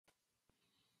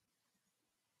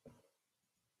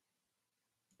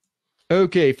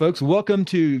Okay, folks, welcome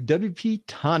to WP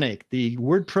Tonic, the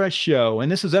WordPress show. And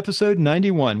this is episode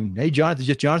 91. Hey, Jonathan,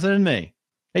 just Jonathan and me.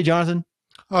 Hey, Jonathan.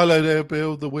 Hello there,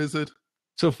 Bill, the wizard.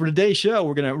 So for today's show,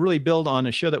 we're going to really build on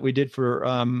a show that we did for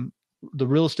the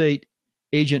Real Estate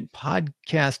Agent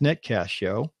Podcast Netcast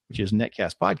show, which is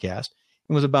Netcast Podcast.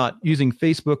 It was about using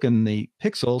Facebook and the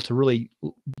Pixel to really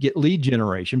get lead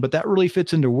generation. But that really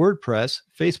fits into WordPress,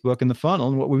 Facebook, and the funnel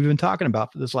and what we've been talking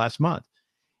about for this last month.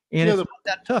 And it's not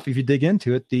that tough if you dig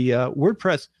into it. The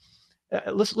WordPress,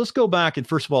 let's go back and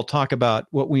first of all talk about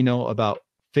what we know about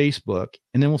Facebook,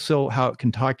 and then we'll show how it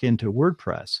can talk into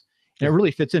WordPress. And it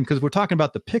really fits in because we're talking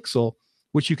about the Pixel,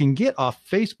 which you can get off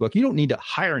Facebook. You don't need to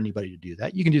hire anybody to do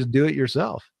that. You can just do it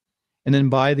yourself and then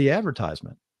buy the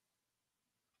advertisement.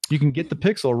 You can get the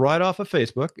Pixel right off of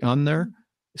Facebook on their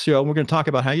show. We're going to talk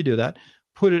about how you do that.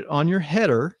 Put it on your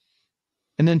header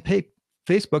and then pay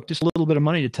Facebook just a little bit of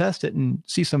money to test it and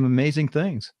see some amazing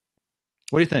things.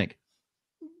 What do you think?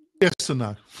 Yes and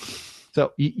no.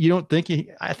 So you don't think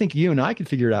I think you and I could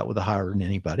figure it out without hiring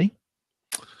anybody.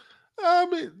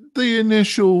 The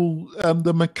initial,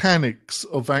 the mechanics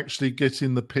of actually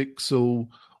getting the Pixel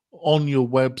on your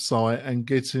website and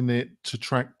getting it to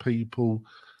track people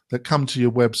that come to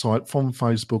your website from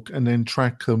Facebook and then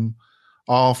track them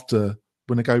after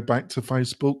when they go back to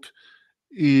Facebook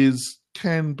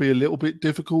can be a little bit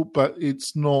difficult, but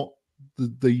it's not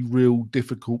the real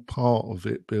difficult part of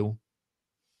it, Bill.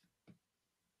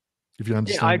 If you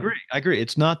understand. Yeah, I agree.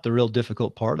 It's not the real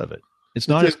difficult part of it. It's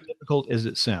not as difficult as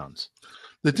it sounds.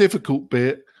 The difficult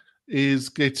bit is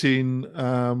getting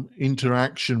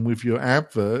interaction with your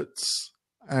adverts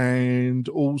and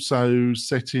also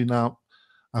setting up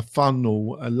a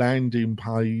funnel, a landing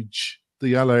page,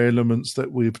 the other elements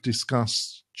that we've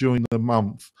discussed during the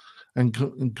month. And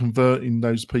converting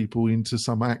those people into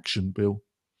some action, Bill.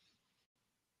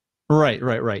 Right.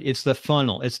 It's the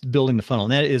funnel. It's building the funnel.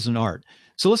 And that is an art.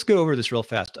 So let's go over this real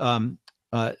fast.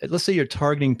 Let's say you're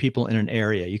targeting people in an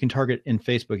area. You can target in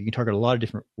Facebook. You can target a lot of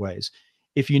different ways.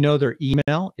 If you know their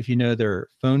email, if you know their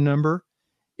phone number,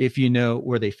 if you know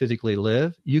where they physically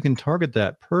live, you can target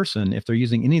that person if they're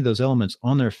using any of those elements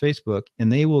on their Facebook,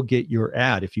 and they will get your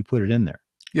ad if you put it in there.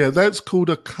 Yeah, that's called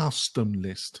a custom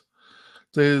list.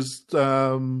 There's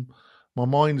my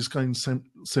mind is going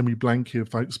semi-blank here,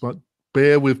 folks, but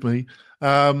bear with me.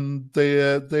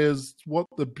 There's what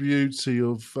the beauty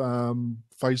of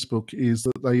Facebook is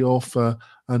that they offer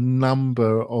a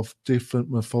number of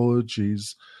different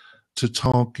methodologies to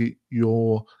target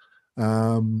your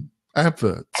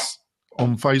adverts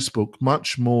on Facebook,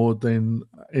 much more than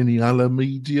any other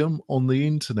medium on the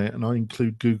internet, and I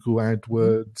include Google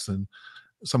AdWords and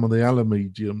some of the other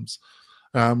mediums.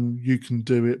 You can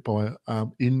do it by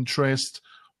interest,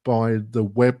 by the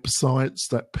websites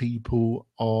that people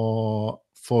are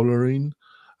following,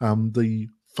 the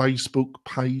Facebook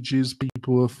pages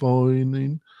people are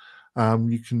following.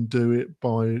 You can do it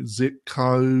by zip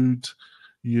code.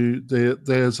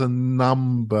 There's a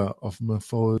number of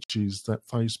methodologies that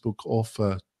Facebook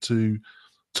offer to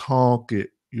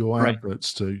target your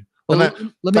adverts to. Well,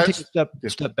 let me take a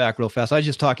step back real fast. I was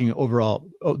just talking overall,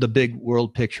 the big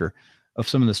world picture of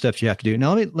some of the steps you have to do.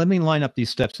 Now, let me line up these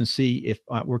steps and see if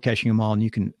we're catching them all and you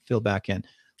can fill back in.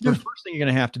 The first thing you're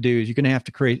going to have to do is you're going to have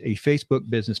to create a Facebook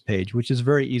business page, which is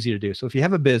very easy to do. So if you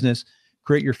have a business,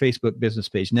 create your Facebook business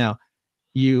page. Now,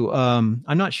 I'm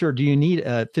not sure, do you need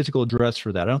a physical address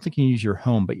for that? I don't think you can use your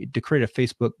home, but to create a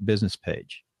Facebook business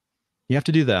page, you have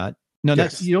to do that. No,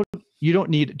 that's, you don't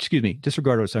need, excuse me,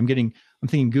 disregard what I'm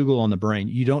thinking Google on the brain.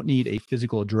 You don't need a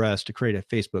physical address to create a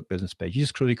Facebook business page. You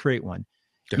just create one.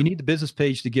 Yeah. You need the business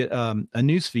page to get a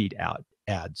newsfeed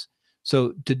ads.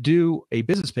 So to do a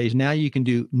business page, now you can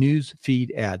do news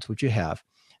feed ads, which you have.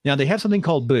 Now they have something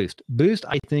called Boost. Boost,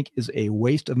 I think, is a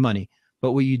waste of money.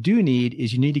 But what you do need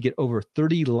is you need to get over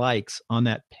 30 likes on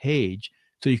that page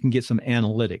so you can get some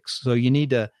analytics. So you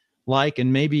need to like,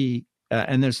 and maybe,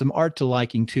 and there's some art to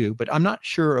liking too, but I'm not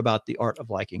sure about the art of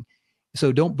liking.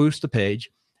 So don't boost the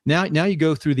page. Now you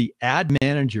go through the ad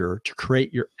manager to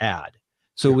create your ad.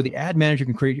 So with the ad manager, you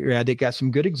can create your ad. They got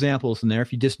some good examples in there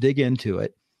if you just dig into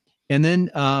it. And then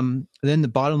the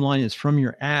bottom line is from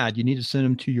your ad, you need to send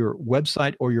them to your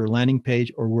website or your landing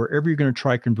page or wherever you're going to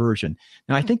try conversion.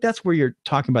 Now, I think that's where you're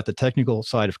talking about the technical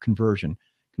side of conversion.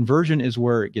 Conversion is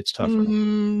where it gets tougher.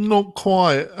 Not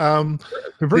quite.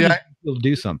 Conversion will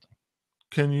do something.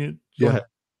 Can you? Go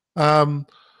ahead.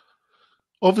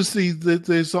 Obviously,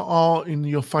 there's art in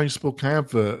your Facebook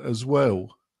advert as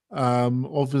well.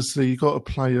 Obviously, you've got to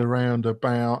play around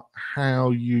about how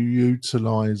you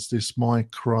utilize this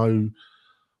micro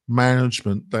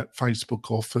management that Facebook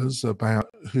offers about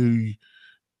who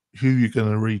who you're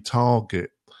going to retarget.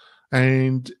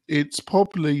 And it's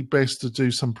probably best to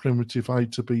do some primitive A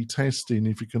to B testing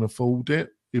if you can afford it.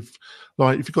 If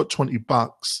you've got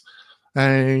 $20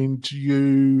 and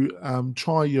you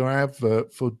try your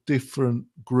advert for different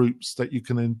groups that you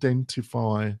can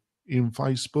identify in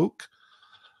Facebook.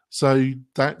 So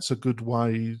that's a good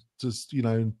way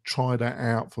to, try that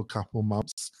out for a couple of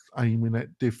months, aiming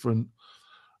at different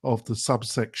of the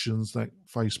subsections that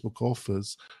Facebook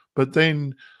offers. But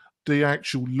then the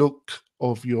actual look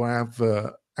of your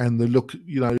advert and the look,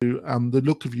 the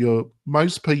look of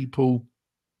most people,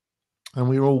 and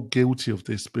we're all guilty of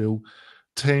this, Bill,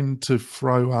 tend to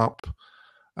throw up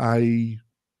a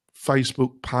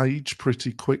Facebook page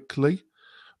pretty quickly.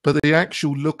 But the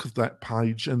actual look of that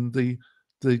page and the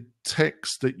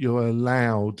text that you're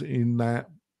allowed in that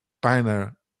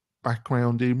banner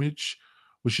background image,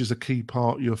 which is a key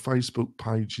part of your Facebook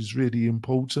page, is really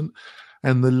important.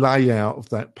 And the layout of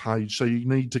that page. So you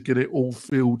need to get it all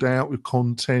filled out with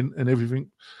content and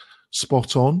everything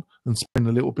spot on, and spend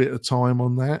a little bit of time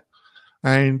on that.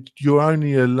 And you're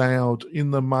only allowed, in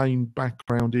the main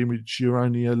background image, you're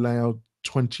only allowed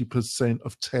 20%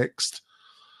 of text.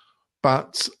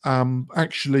 But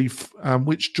actually,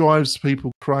 which drives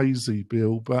people crazy,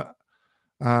 Bill, but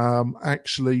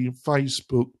actually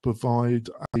Facebook provide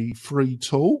a free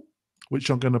tool,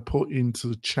 which I'm going to put into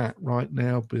the chat right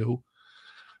now, Bill,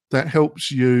 that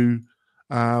helps you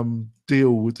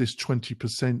deal with this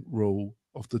 20% rule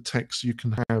of the text you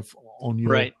can have on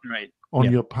your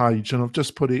your page. And I've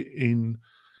just put it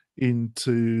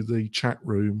into the chat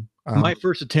room. My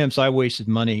first attempts, I wasted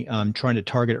money trying to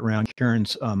target around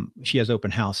Karen's. She has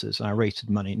open houses, and I wasted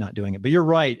money not doing it. But you're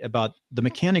right about the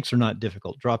mechanics are not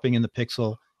difficult. Dropping in the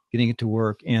pixel, getting it to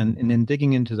work, and then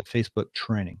digging into the Facebook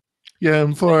training. Yeah,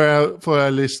 and for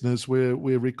our listeners,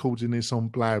 we're recording this on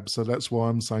Blab, so that's why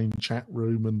I'm saying chat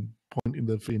room and pointing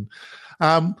the thing.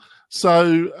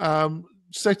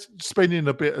 Spending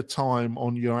a bit of time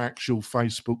on your actual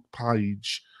Facebook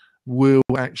page will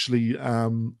actually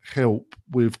help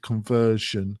with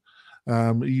conversion,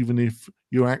 even if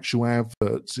your actual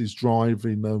adverts is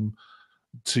driving them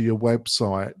to your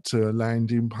website, to a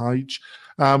landing page.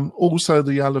 Also,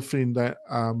 the other thing that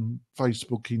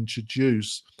Facebook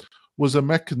introduced was a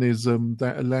mechanism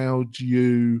that allowed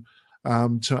you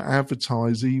to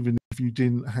advertise even if you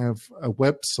didn't have a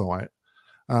website.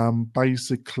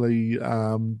 Basically,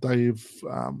 they've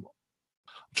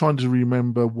trying to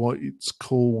remember what it's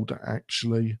called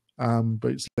actually,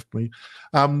 but it's left me.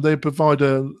 They provide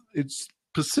it's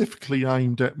specifically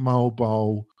aimed at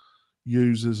mobile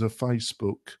users of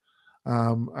Facebook,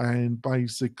 and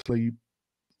basically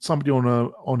somebody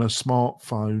on a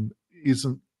smartphone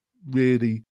isn't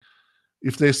really,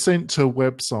 if they're sent to a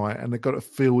website and they've got to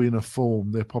fill in a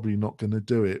form, they're probably not going to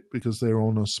do it because they're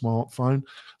on a smartphone.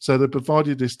 So they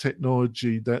provided this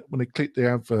technology that when they click the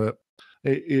advert,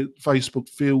 Facebook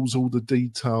fills all the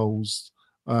details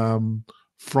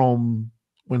from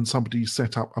when somebody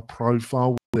set up a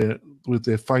profile with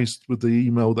the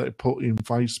email that they put in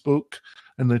Facebook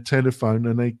and their telephone,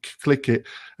 and they click it,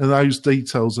 and those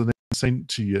details are then sent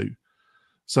to you.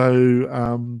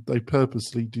 So they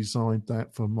purposely designed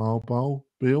that for mobile,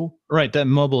 Bill. Right, that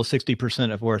mobile is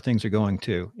 60% of where things are going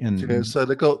to. Yeah, so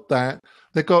they got that.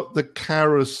 They got the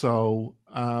carousel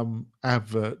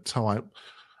advert type.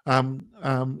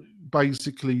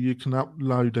 Basically, you can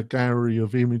upload a gallery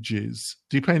of images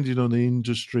depending on the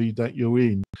industry that you're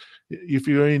in. If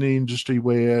you're in an industry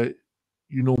where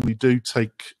you normally do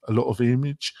take a lot of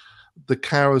image, the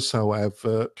carousel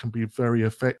advert can be very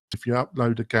effective. You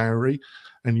upload a gallery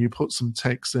and you put some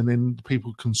text, and then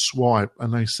people can swipe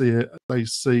and they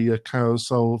see a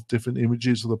carousel of different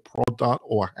images of the product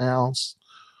or a house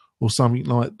or something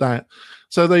like that.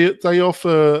 So they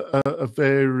offer a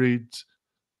varied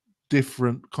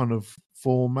different kind of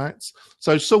formats.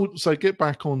 So get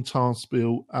back on task,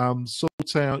 Bill.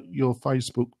 Sort out your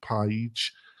Facebook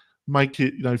page. Make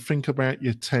it, think about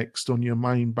your text on your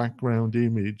main background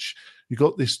image. You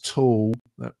got this tool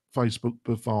that Facebook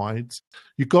provides.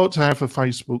 You've got to have a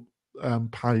Facebook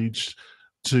page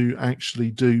to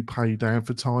actually do paid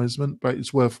advertisement, but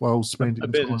it's worthwhile spending a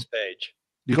business page.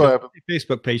 You got to have a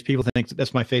Facebook page. People think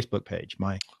that's my Facebook page,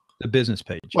 the business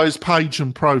page. Well, it's page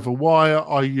and profile. Why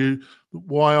I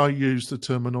use the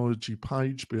terminology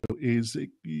page, Bill, is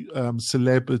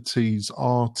celebrities,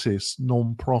 artists,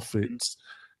 non-profits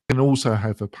can also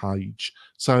have a page.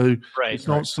 So it's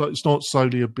not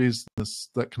solely a business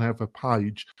that can have a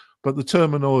page, but the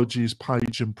terminology is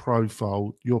page and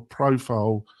profile. Your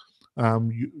profile,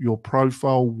 your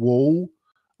profile wall,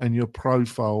 and your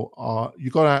profile are you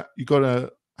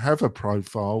gotta have a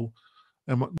profile,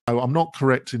 No, I'm not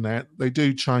correct in that. They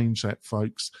do change that,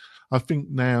 folks. I think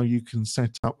now you can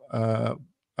set up a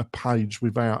page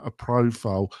without a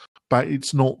profile, but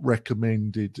it's not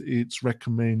recommended. It's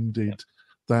recommended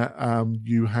that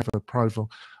you have a profile.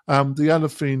 The other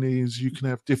thing is you can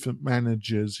have different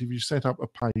managers. If you set up a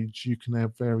page, you can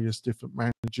have various different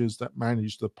managers that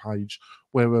manage the page,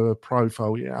 where a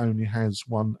profile, it only has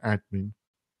one admin.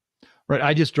 Right.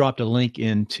 I just dropped a link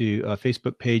into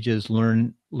Facebook pages,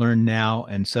 Learn Now,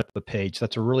 and Set Up a Page.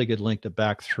 That's a really good link to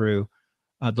back through.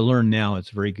 The Learn Now is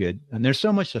very good. And there's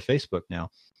so much to Facebook now.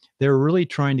 They're really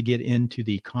trying to get into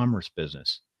the commerce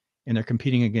business, and they're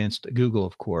competing against Google,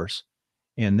 of course.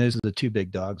 And those are the two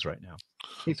big dogs right now.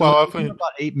 Okay, so I think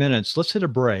about 8 minutes. Let's hit a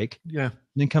break. Yeah.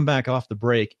 Then come back off the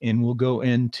break, and we'll go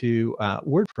into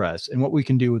WordPress and what we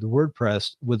can do with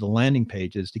WordPress with the landing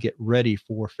pages to get ready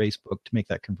for Facebook to make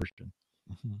that conversion.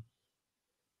 Mm-hmm.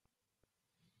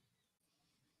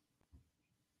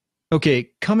 Okay,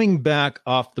 coming back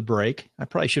off the break. I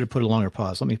probably should have put a longer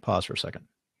pause. Let me pause for a second.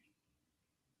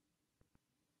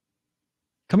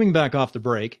 Coming back off the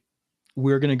break,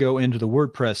 we're going to go into the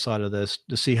WordPress side of this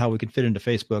to see how we can fit into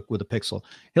Facebook with a pixel.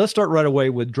 Hey, let's start right away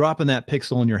with dropping that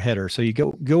pixel in your header. So you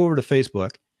go over to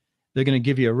Facebook. They're going to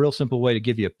give you a real simple way to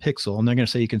give you a pixel, and they're going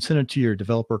to say you can send it to your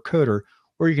developer coder,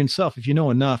 or you can if you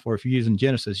know enough, or if you're using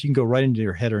Genesis, you can go right into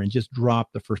your header and just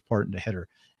drop the first part into header.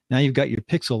 Now you've got your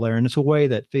pixel there, and it's a way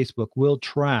that Facebook will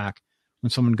track when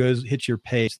someone hits your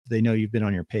page. They know you've been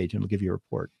on your page, and it'll give you a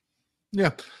report.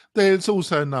 Yeah, there's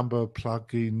also a number of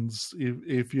plugins.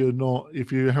 If you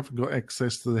haven't got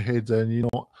access to the header and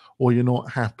you're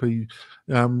not happy,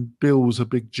 Bill's a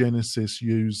big Genesis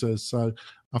user, so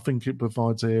I think it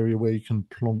provides an area where you can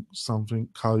plonk something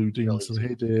code into the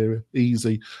header area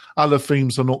easy. Other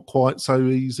themes are not quite so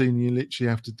easy, and you literally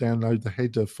have to download the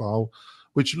header file,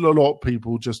 which a lot of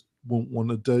people just won't want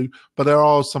to do. But there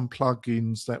are some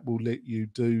plugins that will let you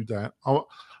do that.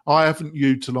 I haven't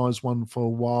utilized one for a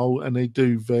while, and they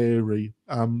do vary.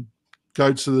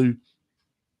 Go to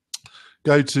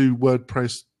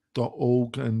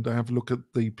WordPress.org and have a look at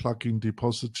the plugin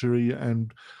depository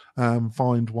and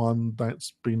find one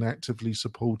that's been actively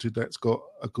supported, that's got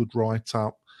a good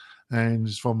write-up and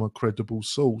is from a credible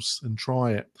source, and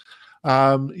try it.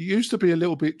 It used to be a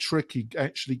little bit tricky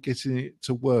actually getting it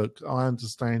to work. I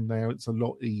understand now it's a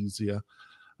lot easier.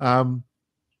 So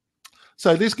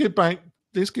let's get back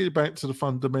to the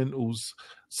fundamentals.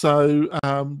 So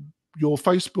your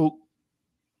Facebook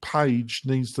page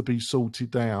needs to be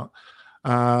sorted out.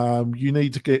 You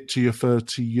need to get to your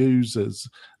 30 users,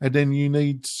 and then you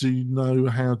need to know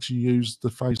how to use the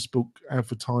Facebook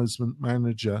advertisement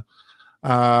manager.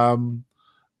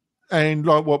 And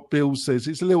like what Bill says,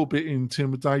 it's a little bit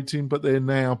intimidating, but they're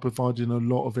now providing a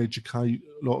lot of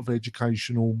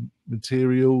educational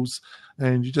materials,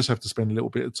 and you just have to spend a little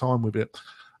bit of time with it.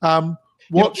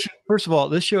 First of all,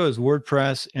 this show is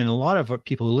WordPress, and a lot of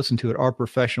people who listen to it are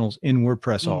professionals in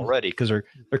WordPress already, because they're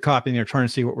copying, they're trying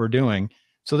to see what we're doing,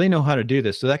 so they know how to do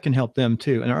this. So that can help them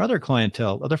too. And our other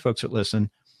clientele, other folks that listen,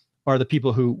 are the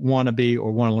people who want to be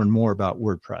or want to learn more about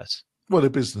WordPress. Well, they're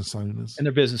business owners, and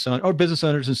they're business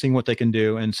owners and seeing what they can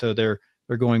do, and so they're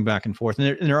going back and forth,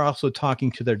 and they're also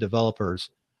talking to their developers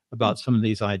about some of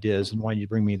these ideas and why you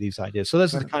bring me these ideas. So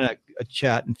this is the kind of a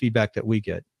chat and feedback that we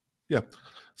get. Yeah.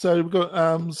 So we've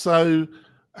got so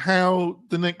how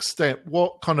the next step?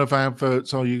 What kind of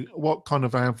adverts are you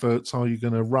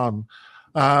going to run?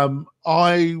 I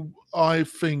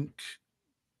think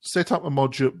set up a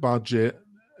moderate budget.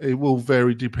 It will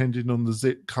vary depending on the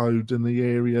zip code and the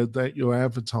area that you're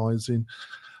advertising.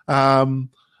 One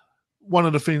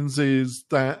of the things is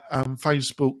that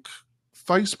Facebook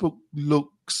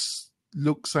looks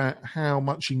at how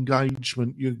much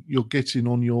engagement you're getting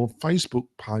on your Facebook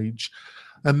page,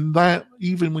 and that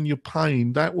even when you're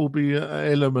paying, that will be an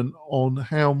element on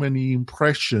how many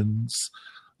impressions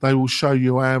they will show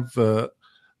your advert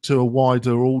to a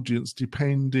wider audience,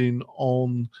 depending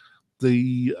on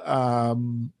the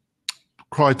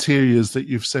criterias that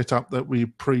you've set up that we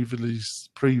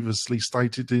previously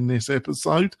stated in this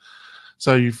episode.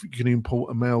 So you can import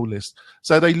a mail list.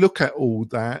 So they look at all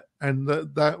that, and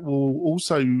that will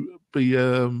also be.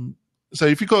 So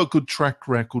if you've got a good track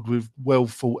record with well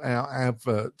thought out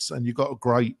adverts, and you've got a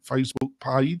great Facebook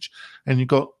page, and you've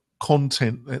got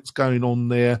content that's going on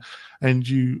there, and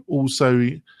you also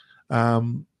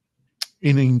in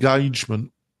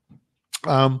engagement.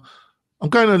 I'm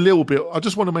going a little bit. I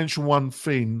just want to mention one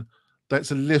thing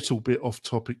that's a little bit off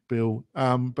topic, Bill,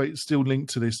 but it's still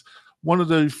linked to this. One of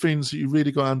the things that you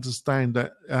really got to understand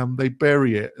that they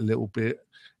bury it a little bit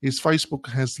is Facebook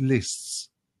has lists,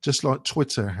 just like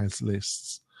Twitter has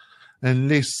lists. and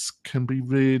lists can be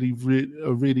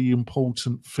a really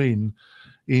important thing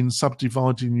in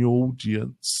subdividing your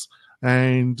audience,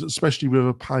 and especially with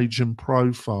a page and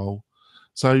profile.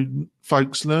 So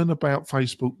folks, learn about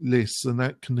Facebook lists, and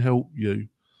that can help you.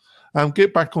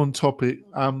 Get back on topic.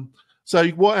 So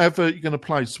what advert you're going to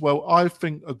place? Well, I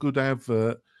think a good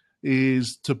advert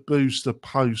is to boost a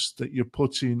post that you're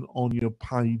putting on your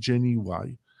page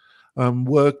anyway.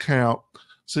 Work out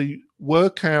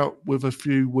with a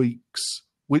few weeks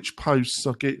which posts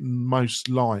are getting most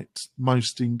liked,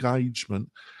 most engagement.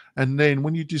 And then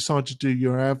when you decide to do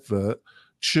your advert,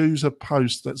 choose a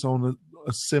post that's on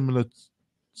a similar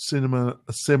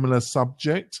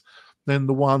subject, then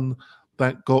the one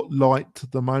that got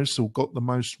liked the most or got the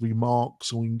most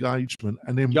remarks or engagement.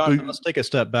 And then Jonathan, let's take a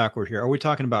step backward here. Are we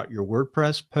talking about your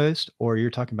WordPress post, or you're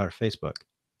talking about a Facebook?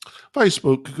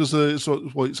 Facebook, because it's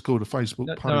what it's called, a Facebook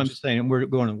post. No, I'm just saying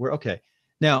we're okay.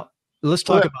 Now let's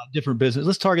talk about different business.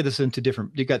 Let's target this into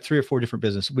different. You've got 3 or 4 different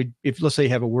businesses. If let's say you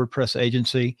have a WordPress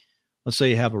agency, let's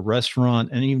say you have a restaurant,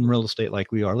 and even real estate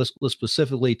like we are. Let's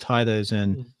specifically tie those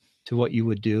in to what you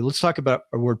would do. Let's talk about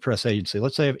a WordPress agency.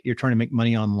 Let's say you're trying to make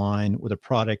money online with a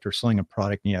product or selling a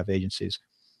product, and you have agencies.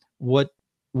 What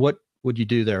would you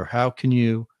do there? How can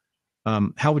you?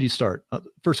 How would you start?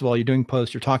 First of all, you're doing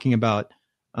posts. You're talking about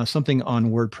something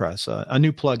on WordPress, a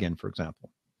new plugin, for example.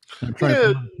 I'm trying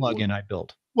to find a plugin I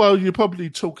built. Well, you probably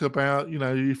talk about,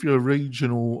 if you're a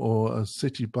regional or a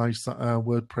city-based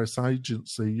WordPress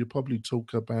agency, you probably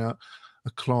talk about a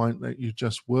client that you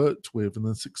just worked with and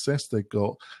the success they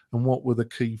got and what were the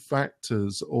key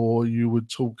factors, or you would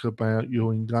talk about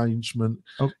your engagement.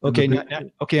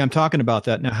 Okay, I'm talking about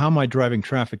that. Now, how am I driving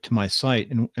traffic to my site?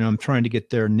 And I'm trying to get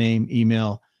their name,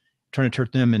 email, trying to turn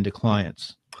them into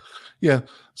clients. Yeah.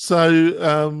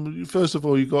 So first of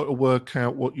all, you've got to work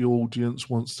out what your audience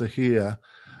wants to hear.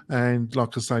 And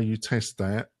like I say, you test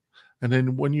that. And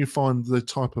then when you find the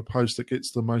type of post that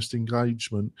gets the most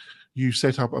engagement, you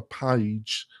set up a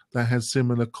page that has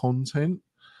similar content.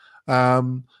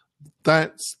 That's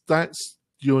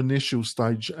your initial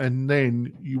stage. And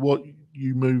then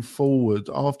you move forward.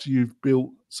 After you've built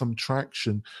some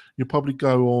traction, you probably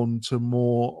go on to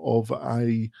more of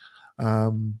a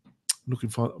looking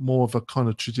for more of a kind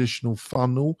of traditional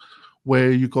funnel,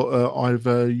 where you've got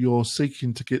either you're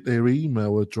seeking to get their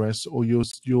email address, or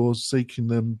you're seeking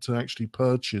them to actually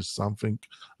purchase something,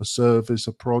 a service,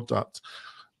 a product.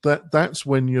 That's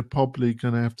when you're probably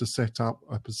going to have to set up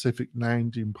a specific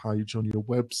landing page on your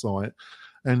website.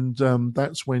 And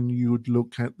that's when you would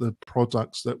look at the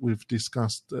products that we've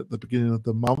discussed at the beginning of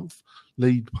the month: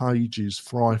 lead pages,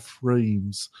 fry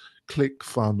themes,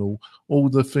 ClickFunnel, all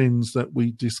the things that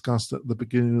we discussed at the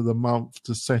beginning of the month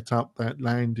to set up that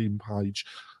landing page.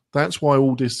 That's why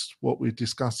all this, what we're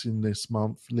discussing this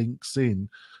month, links in,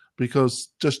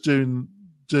 because just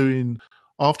doing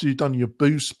after you've done your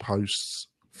boost posts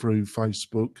through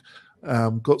Facebook,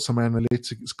 got some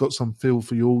analytics, got some feel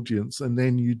for your audience, and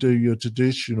then you do your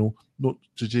not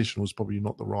traditional is probably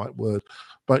not the right word,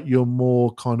 but your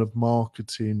more kind of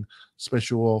marketing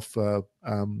special offer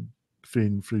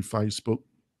thing through Facebook.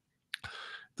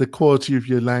 The quality of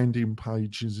your landing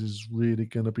pages is really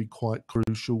going to be quite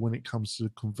crucial when it comes to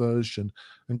conversion,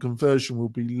 and conversion will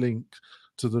be linked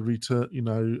to the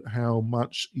return, how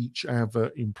much each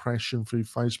advert impression through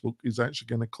Facebook is actually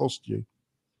going to cost you.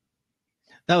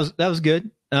 That was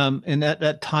good. And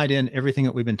that tied in everything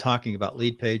that we've been talking about: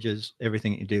 lead pages,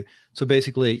 everything that you do. So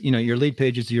basically, your lead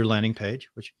page is your landing page,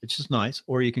 which it's just nice.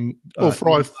 Or you can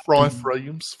fry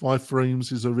themes. Fry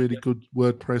themes is a really good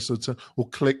WordPress, or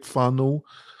ClickFunnel.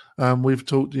 We've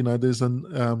talked, there's an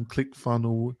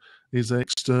ClickFunnel is an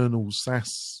external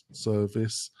SaaS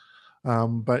service,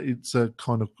 but it's a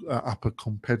kind of upper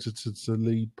competitor to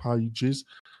lead pages,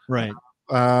 right?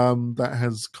 That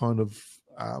has kind of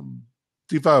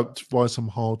developed by some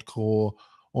hardcore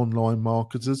online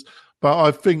marketers. But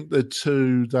I think the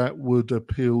two that would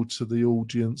appeal to the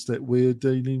audience that we're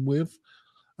dealing with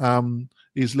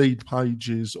is lead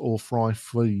pages or fry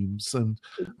themes. And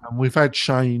we've had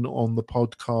Shane on the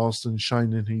podcast, and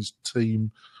Shane and his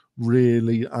team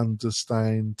really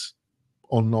understand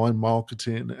online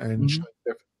marketing, and Shane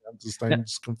definitely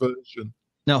understands conversion.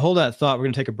 Now, hold that thought. We're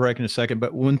going to take a break in a second.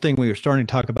 But one thing we were starting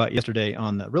to talk about yesterday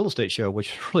on the real estate show,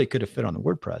 which really could have fit on the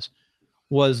WordPress,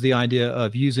 was the idea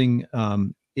of using,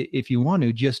 if you want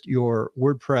to, just your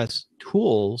WordPress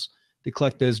tools to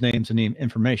collect those names and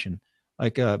information.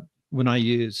 Like when I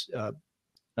use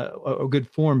a good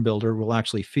form builder will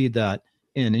actually feed that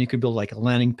in, and you can build like a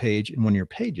landing page in one of your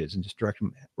pages and just direct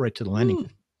them right to the landing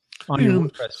page on your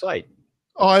WordPress site.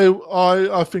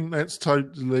 I think that's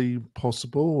totally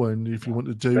possible, and if you want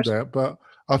to do that, but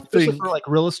I Especially think for like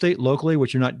real estate locally,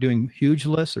 which you're not doing huge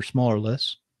lists or smaller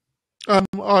lists.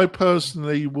 I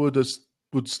personally would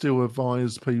still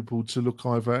advise people to look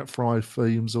either at Thrive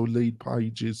themes or lead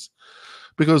pages,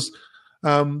 because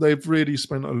they've really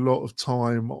spent a lot of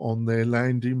time on their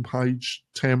landing page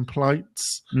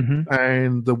templates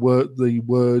and the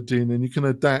wording, and you can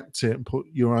adapt it and put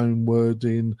your own word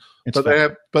in.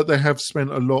 But they have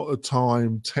spent a lot of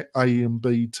time A and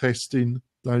B testing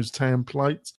those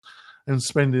templates and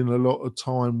spending a lot of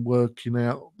time working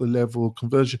out the level of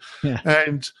conversion. Yeah.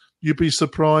 And you'd be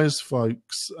surprised,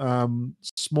 folks.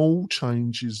 Small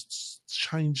changes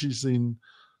in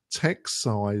text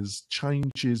size,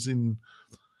 changes in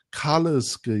color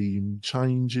scheme,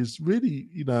 changes really,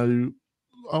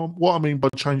 what I mean by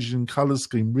changes in color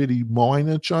scheme, really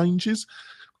minor changes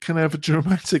can have a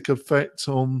dramatic effect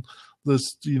on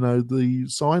this, the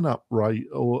sign up rate,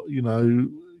 or,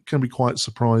 can be quite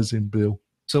surprising, Bill.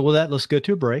 So with that, let's go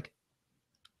to a break.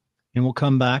 And we'll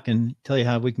come back and tell you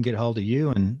how we can get a hold of you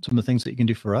and some of the things that you can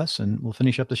do for us. And we'll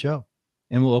finish up the show.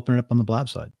 And we'll open it up on the Blab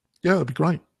side. Yeah, that'd be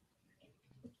great.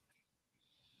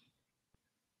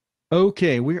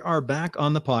 Okay, we are back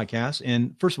on the podcast.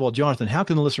 And first of all, Jonathan, how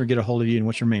can the listener get a hold of you and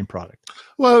what's your main product?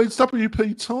 Well, it's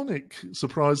WP Tonic,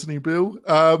 surprisingly, Bill.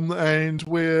 And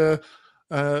we're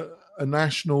a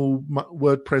national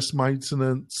WordPress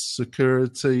maintenance,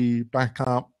 security,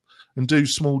 backup, and do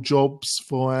small jobs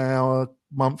for our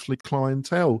monthly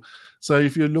clientele. So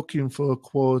if you're looking for a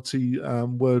quality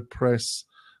WordPress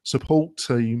support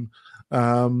team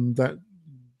that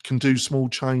can do small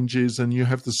changes, and you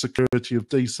have the security of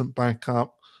decent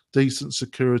backup, decent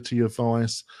security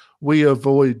advice, we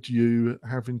avoid you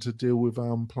having to deal with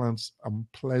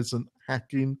unpleasant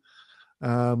hacking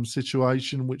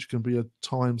situation, which can be a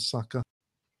time sucker.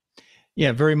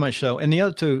 Yeah, very much so. And the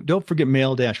other two, don't forget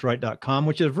mail-right.com,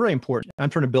 which is very important. I'm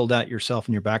trying to build out yourself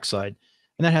and your backside.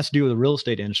 And that has to do with the real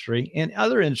estate industry and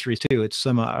other industries too. It's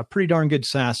a pretty darn good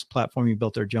SaaS platform you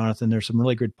built there, Jonathan. There's some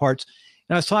really good parts.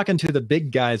 And I was talking to the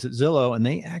big guys at Zillow, and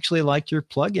they actually liked your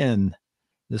plugin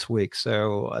this week.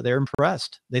 So they're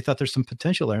impressed. They thought there's some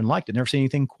potential there and liked it. Never seen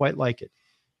anything quite like it.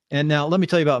 And now let me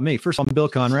tell you about me. First, I'm Bill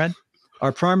Conrad.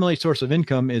 Our primary source of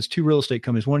income is two real estate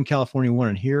companies, one in California, one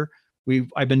in here.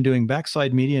 I've been doing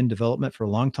backside media and development for a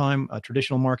long time,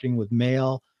 traditional marketing with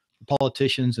mail,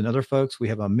 politicians and other folks. We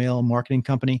have a mail marketing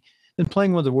company. Been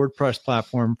playing with the WordPress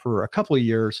platform for a couple of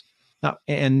years now,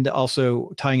 and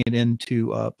also tying it into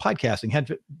podcasting.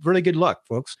 Had really good luck,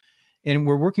 folks. And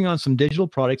we're working on some digital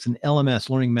products and LMS,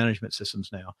 learning management systems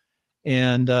now.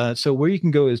 And so where you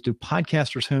can go is to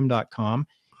podcastershome.com.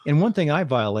 And one thing I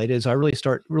violate is I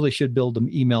really should build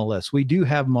an email list. We do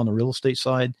have them on the real estate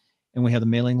side, and we have the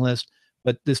mailing list,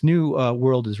 but this new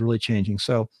world is really changing.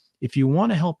 So if you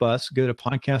want to help us, go to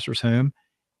Podcasters Home,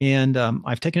 and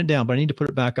I've taken it down, but I need to put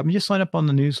it back up. And just sign up on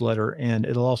the newsletter, and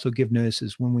it'll also give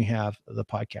notices when we have the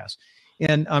podcast.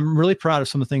 And I'm really proud of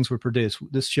some of the things we produce.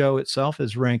 This show itself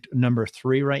is ranked number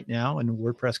 3 right now in the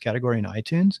WordPress category in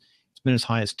iTunes. It's been as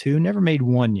high as 2, never made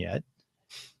 1 yet.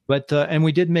 But and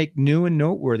we did make new and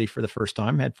noteworthy for the first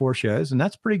time, had 4 shows, and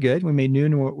that's pretty good. We made new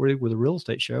and noteworthy with a real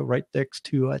estate show right next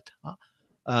to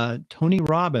Tony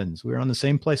Robbins. We were on the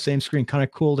same place, same screen. Kind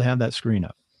of cool to have that screen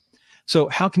up. So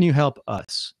how can you help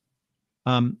us?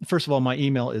 First of all, my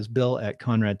email is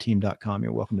bill@conradteam.com.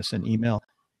 You're welcome to send email.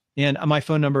 And my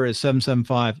phone number is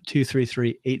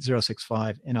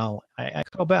 775-233-8065. And I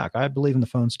call back. I believe in the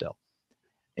phone still.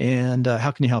 And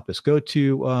how can you help us? Go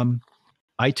to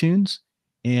iTunes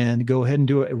and go ahead and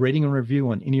do a rating and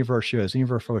review on any of our shows, any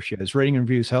of our 4 shows. Rating and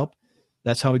reviews help.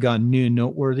 That's how we got new and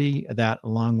noteworthy, that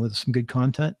along with some good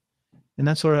content. And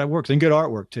that's how that works. And good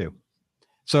artwork too.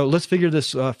 So let's figure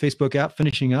this Facebook out,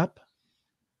 finishing up.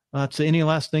 So any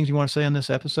last things you want to say on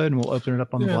this episode, and we'll open it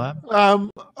up on the Blab?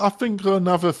 I think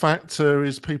another factor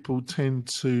is people tend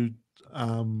to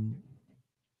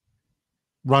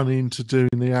run into doing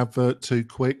the advert too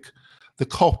quick. The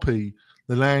copy,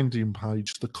 the landing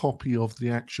page, the copy of the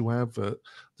actual advert,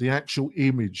 the actual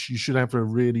image, you should have a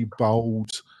really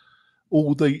bold,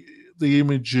 all the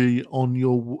imagery on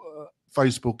your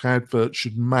Facebook advert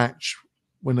should match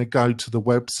when they go to the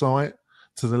website,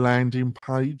 to the landing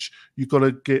page. You've got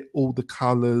to get all the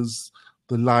colors,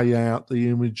 the layout, the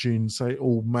imaging, so it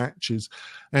all matches.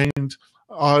 And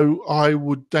I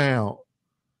would doubt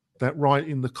that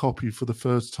writing the copy for the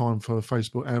first time for a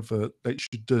Facebook advert, they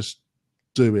should just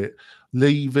do it.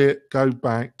 Leave it, go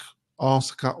back,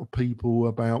 ask a couple of people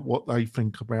about what they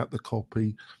think about the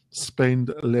copy, spend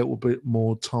a little bit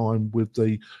more time with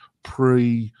the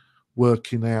pre-work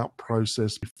working out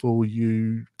process before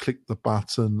you click the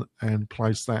button and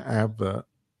place that advert.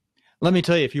 Let me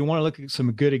tell you, if you want to look at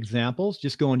some good examples,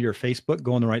 just go into your Facebook,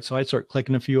 go on the right side, start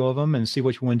clicking a few of them and see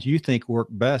which ones you think work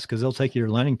best, because they'll take you to your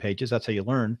landing pages. That's how you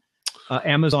learn.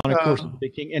 Amazon, of course, is the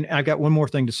big king. And I got one more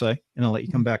thing to say, and I'll let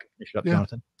you come back and finish it up,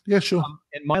 Jonathan. Yeah, sure.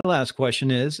 And my last question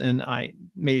is, and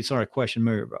maybe it's not a question,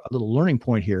 maybe a little learning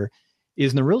point here,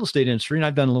 is in the real estate industry, and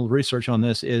I've done a little research on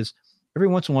this, is every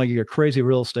once in a while you get a crazy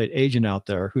real estate agent out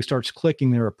there who starts clicking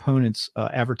their opponent's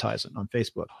advertising on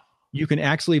Facebook. You can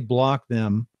actually block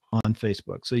them on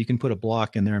Facebook. So you can put a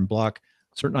block in there and block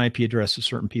certain IP addresses,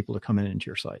 certain people to come into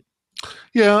your site.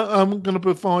 Yeah, I'm going to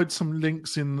provide some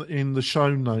links in the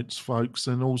show notes, folks,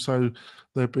 and also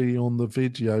they'll be on the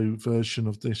video version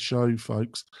of this show,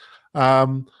 folks.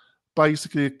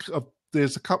 Basically,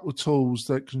 there's a couple of tools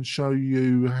that can show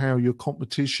you how your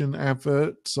competition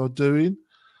adverts are doing,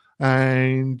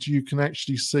 and you can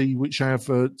actually see which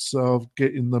adverts are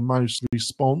getting the most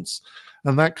response.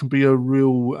 And that can be a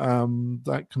real,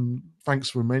 thanks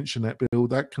for mentioning that, Bill,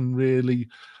 that can really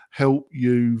help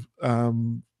you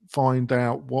find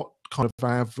out what kind of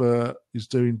advert is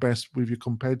doing best with your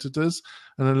competitors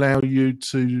and allow you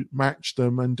to match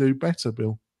them and do better,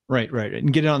 Bill. Right.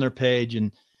 And get it on their page.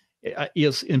 And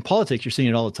in politics, you're seeing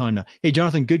it all the time now. Hey,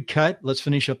 Jonathan, good cut. Let's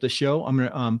finish up the show. I'm going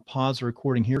to pause the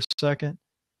recording here a second.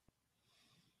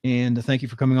 And thank you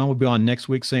for coming on. We'll be on next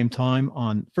week, same time.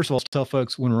 First of all, tell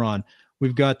folks when we're on.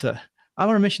 We've got, I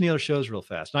want to mention the other shows real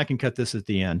fast. And I can cut this at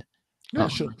the end. Yeah,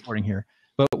 sure. Recording here.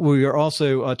 But we are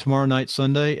also tomorrow night,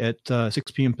 Sunday at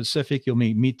 6 p.m. Pacific. You'll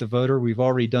meet the Voter. We've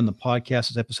already done the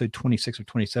podcast. It's episode 26 or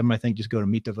 27. I think just go to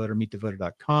Meet the Voter,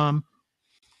 meetthevoter.com.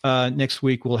 Next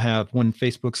week, we'll have one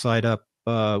Facebook site up.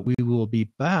 We will be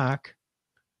back.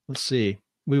 Let's see.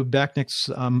 We'll be back next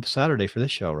Saturday for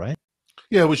this show, right?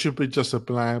 Yeah, we should be just a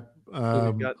blab.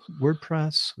 So we've got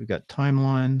WordPress, we've got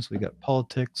timelines, we've got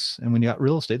politics, and we got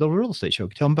real estate. The real estate show.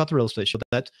 Tell them about the real estate show.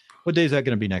 What day is that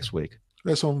going to be next week?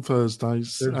 That's on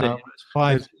Thursdays. Thursday,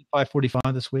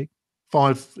 5:45 this week.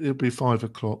 It'll be 5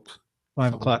 o'clock.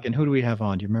 5 o'clock. And who do we have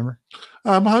on? Do you remember?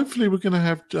 Hopefully we're going to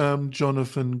have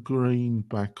Jonathan Green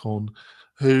back on,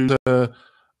 who's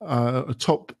a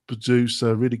top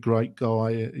producer, really great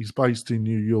guy. He's based in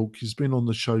New York. He's been on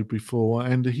the show before,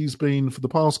 and he's been, for the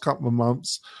past couple of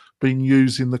months, been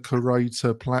using the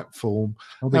Curator platform.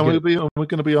 And we're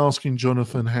going to be asking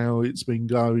Jonathan how it's been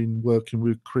going working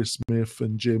with Chris Smith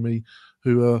and Jimmy,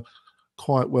 who are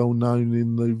quite well known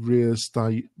in the real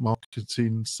estate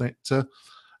marketing sector.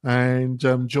 And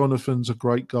Jonathan's a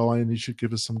great guy, and he should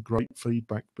give us some great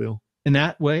feedback, Bill. In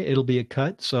that way, it'll be a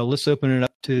cut. So let's open it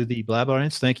up to the Blab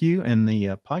audience. Thank you. And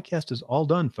the podcast is all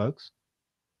done, folks.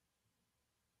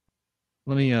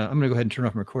 I'm going to go ahead and turn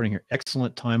off my recording here.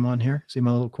 Excellent time on here. See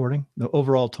my little recording? The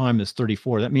overall time is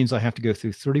 34. That means I have to go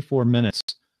through 34 minutes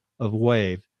of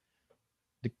wave.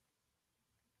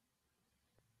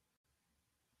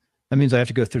 That means I have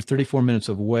to go through 34 minutes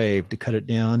of wave to cut it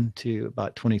down to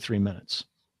about 23 minutes.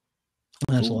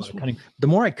 That's a lot of cutting. The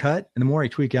more I cut and the more I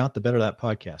tweak out, the better that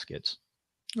podcast gets.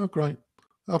 Oh, great.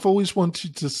 I've always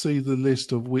wanted to see the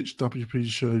list of which WP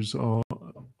shows are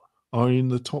in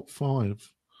the top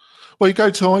 5. Well, you go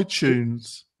to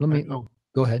iTunes.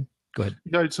 Go ahead.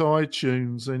 You go to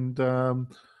iTunes and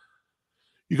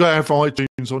you got to have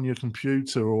iTunes on your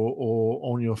computer or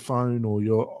on your phone or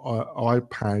your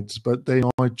iPads, but then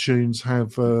iTunes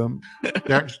have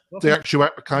the actual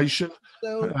application.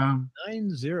 So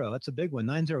 90, that's a big one.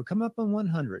 90, come up on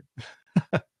 100.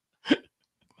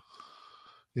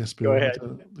 Yes, Bill. Go ahead.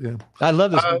 Yeah, I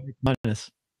love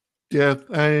this. Yeah,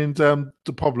 and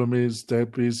the problem is,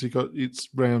 Deb, is it's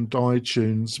around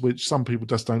iTunes, which some people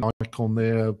just don't like on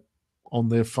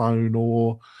their phone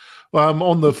or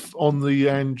on the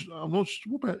Android. I'm not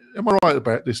sure about. Am I right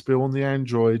about this, Bill? On the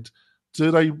Android,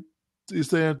 is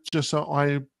there just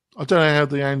I don't know how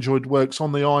the Android works.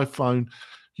 On the iPhone,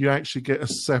 you actually get a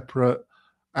separate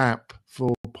app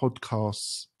for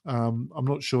podcasts. I'm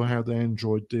not sure how the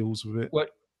Android deals with it.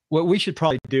 What we should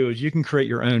probably do is you can create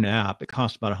your own app. It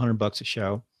costs about $100 a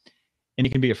show, and it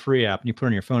can be a free app. And you put it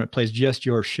on your phone. It plays just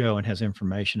your show and has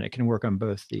information. It can work on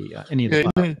both any of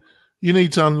the. You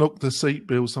need to unlock the seat,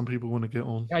 Bill. Some people want to get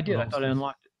on. Yeah, I did. I thought I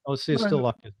unlocked it. Oh, see, it's still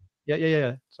locked.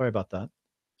 Yeah. Sorry about that.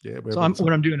 Yeah. So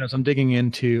what I'm doing is I'm digging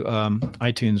into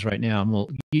iTunes right now,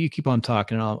 and you keep on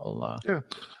talking. And I'll yeah.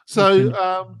 So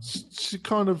to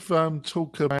kind of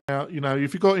talk about,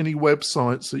 if you've got any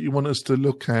websites that you want us to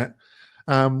look at.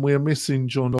 We're missing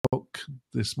John Locke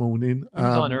this morning. He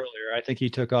was on earlier. I think he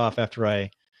took off after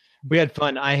we had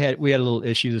fun. We had a little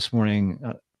issue this morning.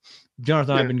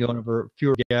 Jonathan and I have been going over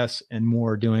fewer guests and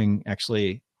more doing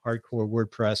actually hardcore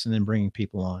WordPress and then bringing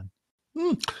people on?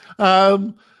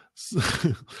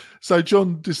 So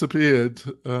John disappeared.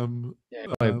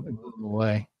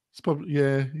 Away. He's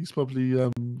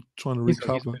probably trying to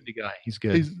recover. He's a good guy. He's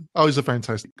good. He's a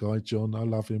fantastic guy, John. I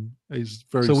love him. He's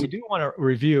very. So we do want to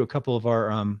review a couple of our.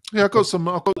 I've got some.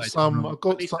 Let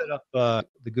me set up the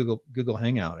Google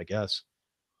Hangout, I guess.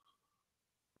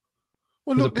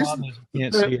 Well, look,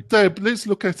 Deb, let's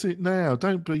look at it now.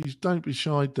 Don't be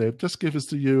shy, Deb. Just give us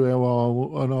the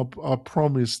URL, and I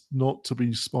promise not to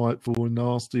be spiteful and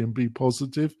nasty and be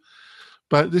positive.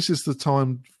 But this is the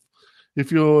time. If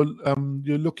you're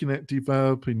looking at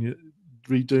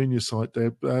redoing your site,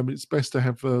 Deb, it's best to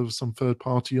have some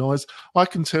third-party eyes. I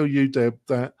can tell you, Deb,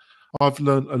 that I've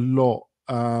learned a lot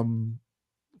from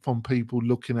people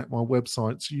looking at my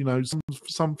websites. You know,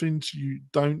 some things you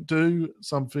don't do,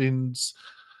 some things,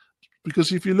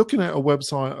 because if you're looking at a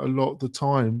website a lot of the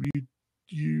time,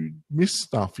 you miss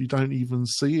stuff. You don't even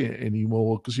see it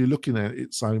anymore because you're looking at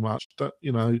it so much that,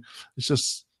 you know,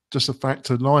 it's just a fact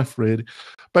of life, really.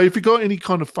 But if you've got any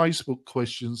kind of Facebook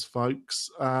questions, folks.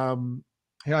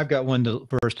 Here, I've got one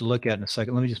first to look at in a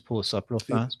second. Let me just pull this up real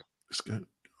fast. Let's go.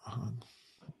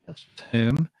 That's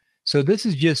him. So this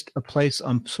is just a place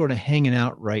I'm sort of hanging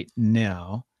out right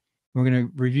now. We're going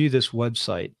to review this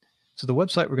website. So the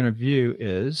website we're going to view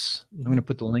is, I'm going to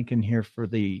put the link in here for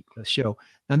the show.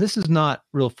 Now, this is not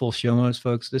real full show notes,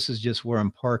 folks. This is just where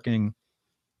I'm parking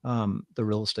the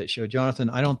real estate show. Jonathan,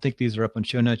 I don't think these are up on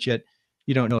show notes yet.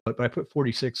 You don't know it, but I put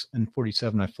 46 and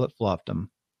 47. I flip-flopped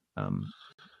them.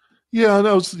 Yeah, I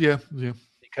know. Yeah.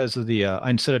 Because of the,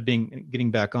 instead of getting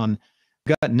back on,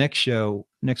 got next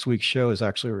week's show is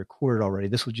actually recorded already.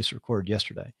 This was just recorded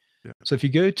yesterday. Yeah. So if you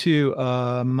go to,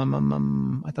 I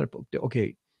thought I booked it.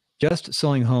 Okay. Just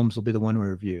Selling Homes will be the one we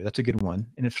review. That's a good one.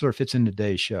 And it sort of fits in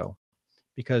today's show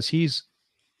because he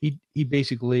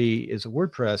basically is uses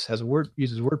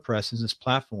WordPress as his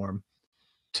platform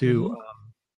to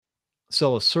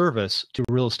sell a service to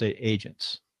real estate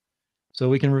agents. So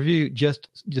we can review just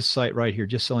site right here,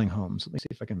 Just Selling Homes. Let me see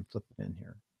if I can flip it in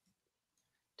here.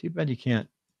 Too bad you can't.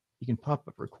 You can pop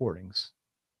up recordings.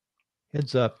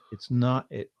 Heads up,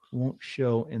 it won't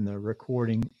show in the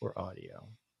recording or audio.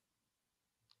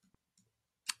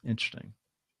 Interesting.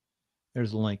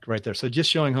 There's the link right there. So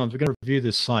Just Showing Homes. We're going to review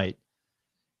this site.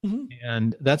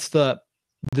 And I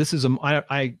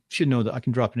should know that I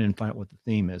can drop it in and find out what the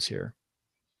theme is here.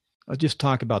 I'll just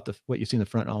talk about what you see in the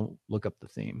front and I'll look up the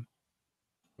theme.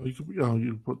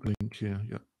 You put the link here.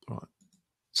 Yeah. All right.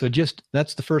 So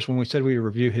that's the first one. We said we would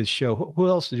review his show. Who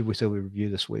else did we say we review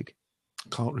this week?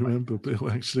 Can't remember,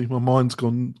 Bill, actually. My mind's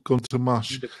gone to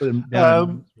mush. To put him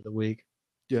down for the week.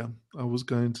 Yeah, I was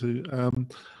going to.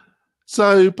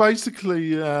 So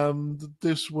basically,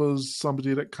 this was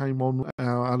somebody that came on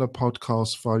our other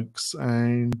podcast, folks,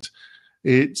 and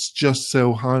it's Just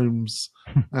Sell Homes.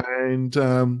 And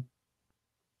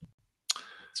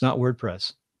it's not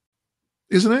WordPress.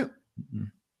 Isn't it? Mm-hmm.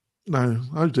 No.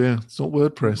 Oh dear, it's not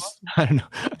WordPress. I don't know.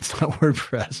 It's not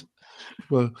WordPress.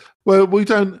 Well, we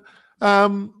don't.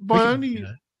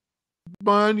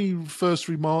 My only first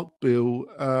remark, Bill,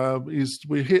 is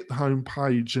we hit the home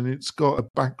page and it's got a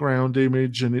background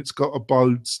image and it's got a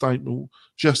bold statement,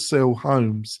 Just Sell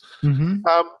Homes.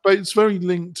 But it's very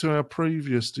linked to our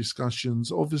previous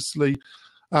discussions. Obviously,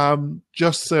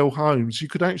 Just Sell Homes. You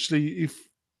could actually,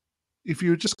 if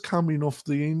you're just coming off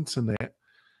the internet,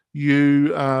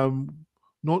 you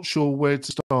not sure where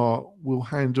to start, we'll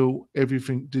handle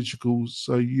everything digital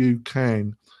so you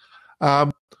can.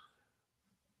 My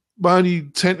only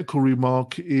technical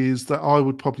remark is that I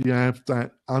would probably have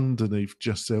that underneath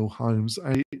Just Sell Homes.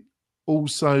 And it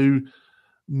also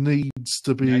needs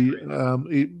to be,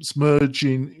 it's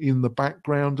merging in the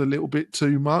background a little bit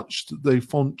too much. The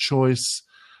font choice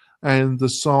and the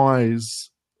size,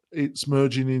 it's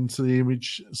merging into the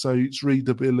image. So its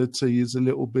readability is a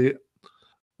little bit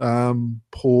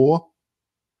poor.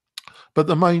 But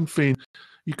the main thing,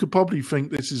 you could probably think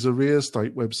this is a real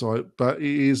estate website, but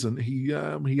it isn't. He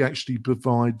actually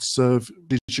provides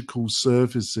digital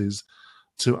services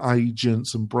to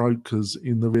agents and brokers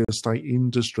in the real estate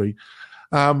industry.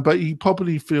 But he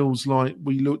probably feels like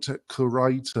we looked at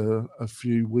Curator a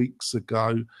few weeks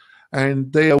ago,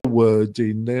 and their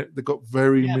wording, they got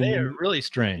very they're really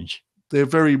strange. They're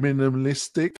very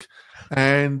minimalistic,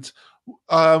 and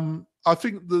I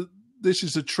think that this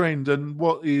is a trend. And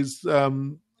what is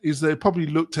they probably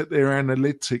looked at their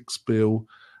analytics, Bill,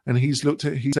 and he's looked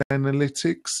at his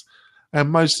analytics, and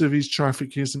most of his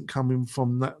traffic isn't coming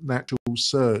from that natural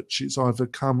search. It's either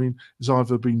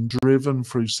been driven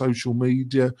through social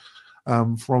media,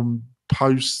 from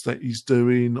posts that he's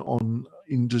doing on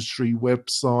industry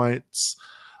websites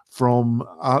from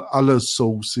other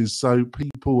sources. So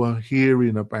people are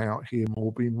hearing about him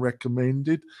or being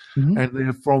recommended, and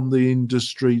they're from the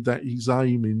industry that he's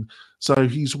aiming. So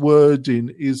his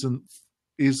wording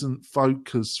isn't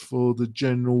focused for the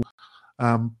general,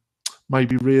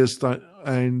 maybe real estate,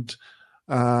 and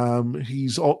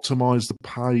he's optimized the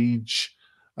page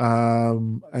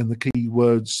and the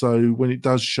keywords. So when it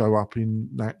does show up in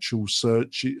natural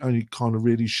search, it only kind of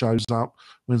really shows up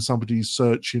when somebody's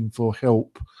searching for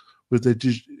help with their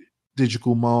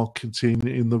digital marketing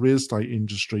in the real estate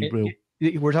industry, Bill.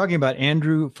 We're talking about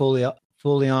Andrew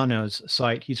Foliano's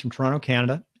site. He's from Toronto,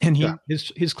 Canada, and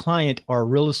his client are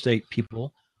real estate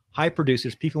people, high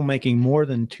producers, people making more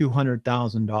than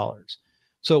 $200,000.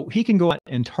 So he can go out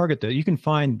and target that. You can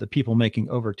find the people making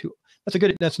over two.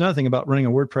 That's another thing about running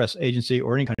a WordPress agency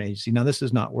or any kind of agency. Now, this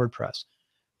is not WordPress,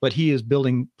 but he is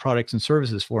building products and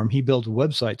services for him. He builds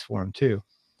websites for him too.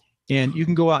 And you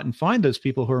can go out and find those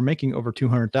people who are making over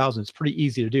 200,000. It's pretty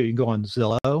easy to do. You can go on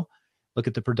Zillow, look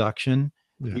at the production.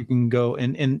 Yeah. You can go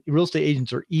and real estate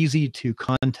agents are easy to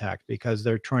contact because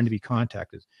they're trying to be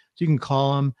contacted. So you can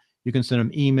call them, you can send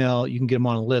them email, you can get them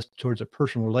on a list towards a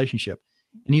personal relationship.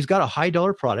 And he's got a high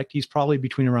dollar product. He's probably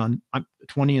between around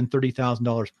 $20,000 and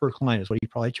 $30,000 per client is what he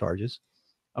probably charges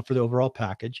for the overall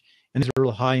package. And these are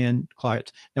real high-end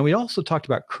clients. Now, we also talked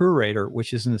about Curator,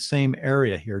 which is in the same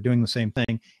area here, doing the same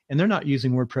thing. And they're not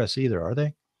using WordPress either, are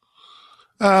they?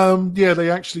 Yeah, they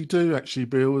actually do,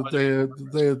 Bill.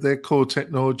 Their core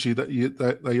technology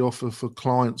that they offer for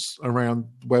clients around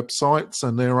websites,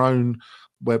 and their own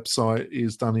website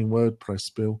is done in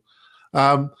WordPress, Bill.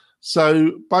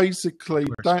 So basically,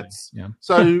 that's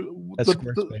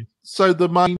so the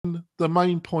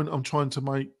main point I'm trying to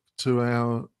make to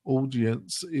our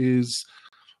audience is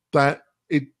that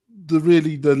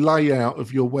the layout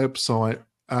of your website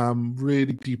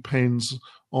really depends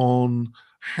on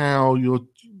how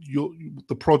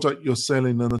the product you're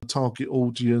selling and the target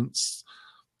audience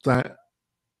that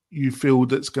you feel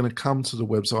that's going to come to the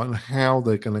website and how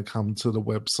they're going to come to the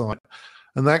website,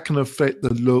 and that can affect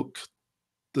the look,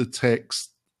 the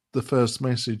text, the first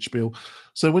message, Bill.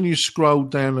 So when you scroll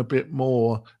down a bit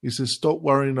more, it says stop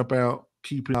worrying about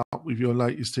keeping up with your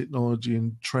latest technology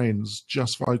and trends.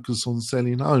 Just focus on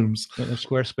selling homes.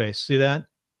 Squarespace. See that?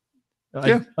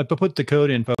 Yeah. I put the code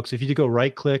in, folks. If you go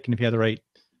right click and if you have the right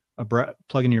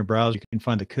plug in your browser, you can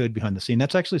find the code behind the scene.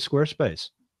 That's actually Squarespace.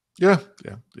 Yeah.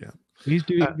 Please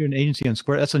do an agency on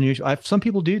Square. That's unusual. Some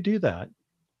people do that.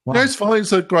 Wow. Yeah, it's fine.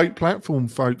 It's a great platform,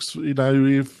 folks. If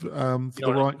for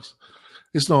the right,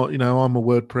 it's not. I'm a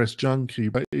WordPress junkie,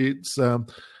 but it's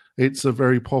a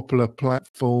very popular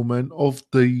platform. And of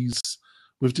these,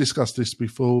 we've discussed this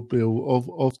before, Bill.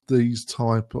 Of these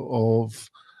type of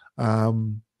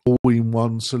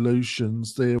all-in-one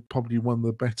solutions, they're probably one of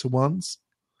the better ones.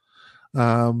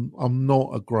 I'm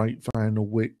not a great fan of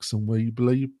Wix and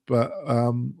Weebly, but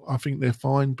I think they're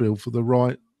fine, Bill, for the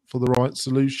right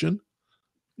solution.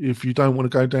 If you don't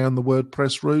want to go down the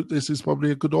WordPress route, this is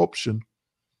probably a good option.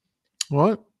 All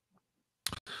right.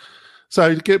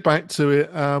 So to get back to it,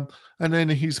 and then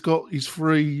he's got his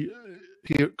free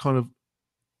here kind of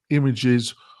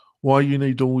images. Why you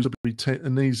need always to be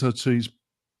and these are to his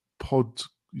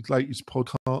latest pod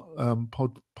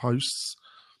posts.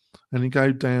 And you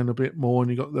go down a bit more, and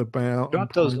you got the about.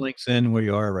 Drop those links in where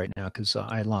you are right now, because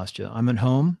I lost you. I'm at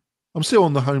home. I'm still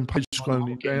on the home page,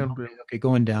 scrolling down. Okay,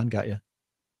 going down. Got you.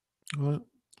 Right.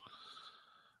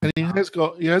 And he has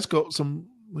got some.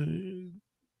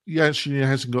 He actually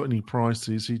hasn't got any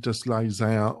prices. He just lays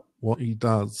out what he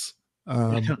does.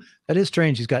 That is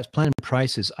strange. He's got plan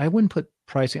prices. I wouldn't put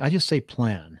pricing. I just say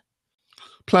plan.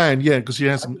 Plan, yeah, because he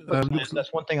hasn't.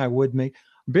 That's one thing I would make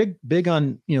big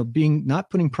on. Being not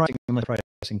putting pricing unless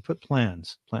pricing. Put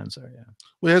plans there. Yeah.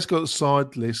 Well, he has got a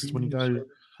side list when you go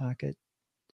packet,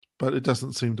 but it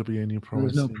doesn't seem to be any pricing.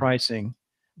 There's no pricing.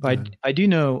 But I do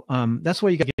know that's why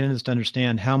you got to get into this to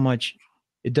understand how much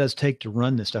it does take to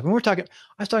run this stuff. And I was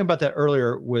talking about that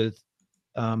earlier with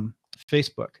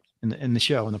Facebook in the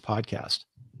show, in the podcast.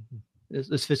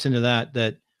 This fits into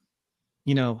that,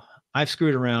 I've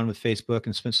screwed around with Facebook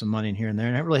and spent some money in here and there,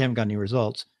 and I really haven't got any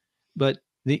results. But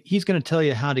he's going to tell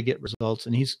you how to get results,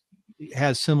 and he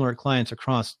has similar clients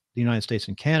across the United States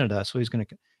and Canada. So it's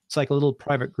like a little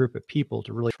private group of people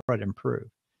to really try to improve.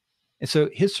 And so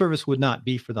his service would not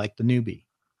be for like the newbie,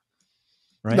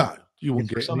 right? No, you won't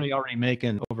get somebody already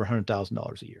making over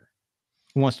 $100,000 a year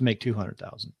who wants to make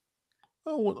 $200,000.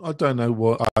 Oh, I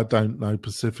don't know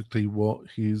specifically what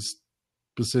his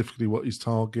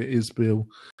target is, Bill.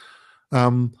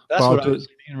 That's what I was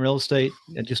in real estate,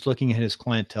 and just looking at his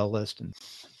clientele list, and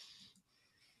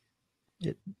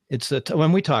it's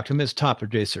when we talk to him, it's top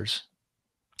producers.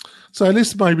 So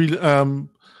this maybe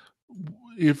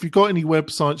if you've got any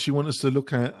websites you want us to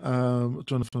look at,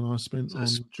 Jonathan, I spent on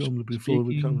Joomla before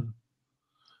we come.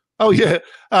 Oh yeah,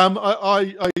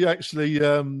 I actually,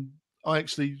 why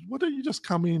don't you just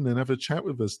come in and have a chat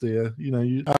with us, dear? You know,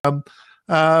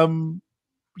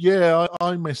 yeah,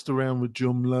 I messed around with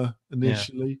Joomla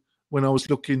initially when I was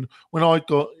looking. When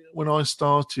I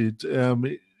started,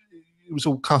 it was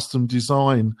all custom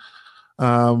design.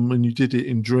 And you did it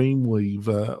in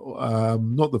Dreamweaver,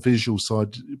 not the visual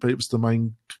side, but it was the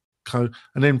main code.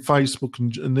 And then Facebook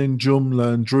and then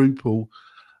Joomla and Drupal.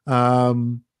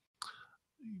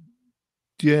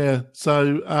 Yeah,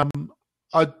 so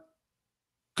I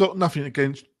got nothing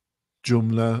against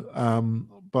Joomla,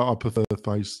 but I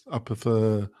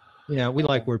prefer. Yeah, we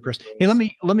like WordPress. Hey,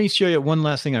 let me show you one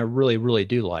last thing I really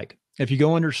do like. If you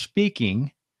go under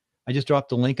speaking, I just dropped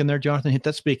the link in there, Jonathan. Hit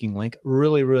that speaking link.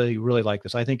 Really like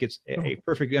this. I think it's a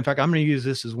perfect. In fact, I'm going to use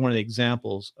this as one of the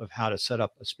examples of how to set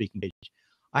up a speaking page.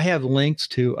 I have links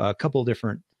to a couple of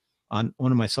different on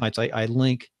one of my sites. I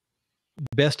link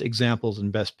best examples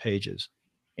and best pages.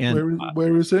 And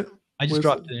where is it? I just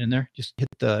dropped it in there. Just hit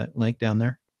the link down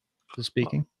there to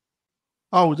speaking.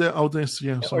 This,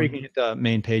 yeah. Or you can hit the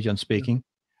main page on speaking. Yeah.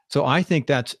 So I think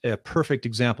that's a perfect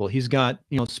example. He's got,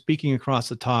 speaking across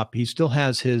the top. He still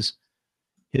has his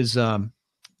on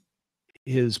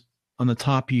the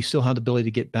top. He still has the ability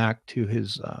to get back to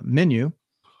his menu,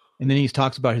 and then he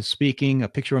talks about his speaking, a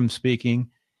picture of him speaking,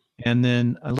 and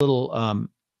then a little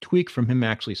tweak from him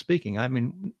actually speaking. I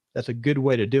mean, that's a good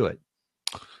way to do it.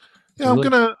 Yeah,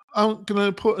 I'm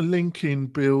gonna put a link in,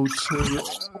 Bill,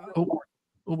 to.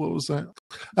 What was that?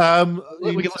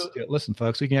 We can listen to it. Listen,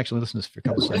 folks, we can actually listen to this for a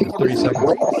couple seconds, 30 seconds.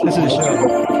 This is a show.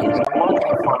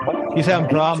 He's having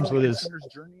problems with his.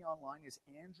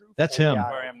 That's him.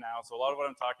 Where I am now. So a lot of what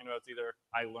I'm talking about is either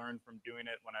I learned from doing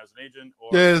it when I was an agent,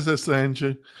 or that's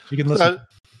Andrew. You can listen.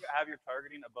 You have your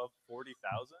targeting above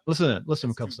 40,000.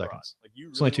 Listen a couple seconds. Like you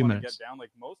really it's only 2 want minutes. To get down.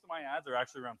 Like most of my ads are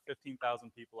actually around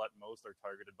 15,000 people at most are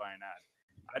targeted by an ad.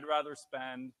 I'd rather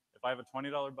spend, if I have a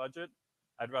 $20 budget,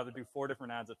 I'd rather do 4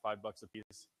 different ads at $5 a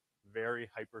piece. Very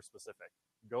hyper specific.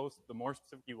 The more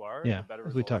specific you are, the better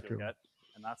results you'll get.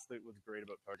 And that's what's great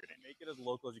about targeting. Make it as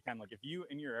local as you can. Like if you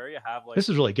in your area have like this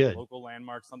is really good local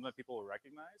landmarks, something that people will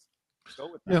recognize, go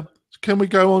with that. Yeah. Can we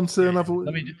go on to another?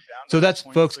 So that's,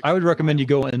 folks, I would recommend you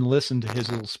go and listen to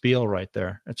his little spiel right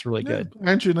there. That's really good.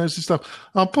 Andrew knows his stuff.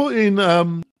 I'll put in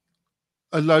a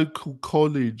local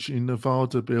college in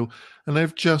Nevada, Bill, and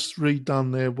they've just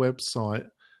redone their website.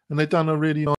 And they've done a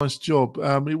really nice job.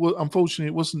 Unfortunately,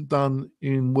 it wasn't done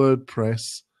in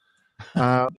WordPress.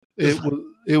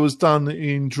 It was done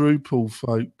in Drupal,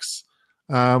 folks,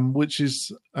 which is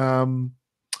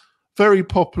very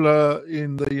popular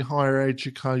in the higher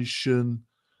education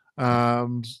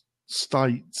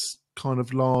states, kind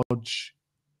of large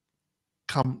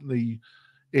company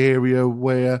area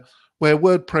where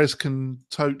WordPress can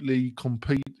totally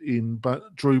compete in,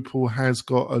 but Drupal has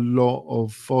got a lot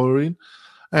of following.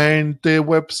 And their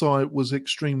website was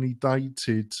extremely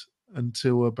dated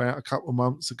until about a couple of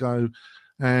months ago,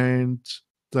 and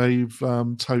they've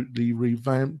totally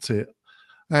revamped it.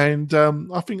 And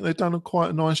I think they've done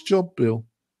quite a nice job, Bill.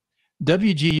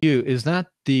 WGU, is that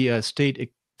the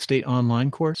state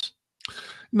online course?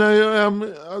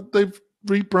 No, they've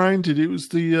rebranded. It was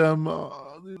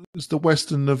the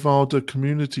Western Nevada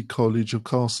Community College of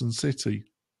Carson City.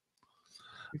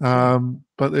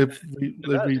 But they've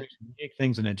unique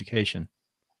things in education.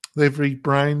 They've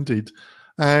rebranded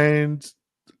and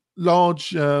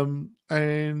large,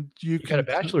 and you got a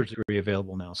bachelor's degree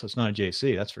available now, so it's not a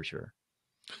JC, that's for sure.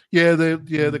 Yeah, they're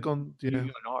gone. Yeah,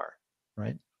 an R,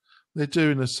 right? They're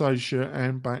doing associate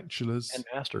and bachelors and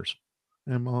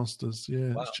masters.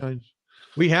 Yeah, wow. It's changed.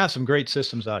 We have some great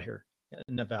systems out here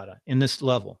in Nevada in this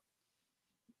level.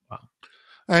 Wow.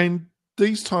 And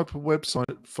these type of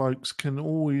website folks can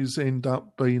always end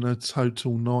up being a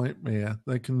total nightmare.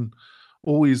 They can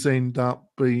always end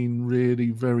up being really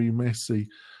very messy.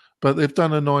 But they've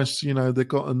done a nice, they've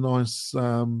got a nice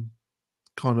kind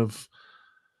of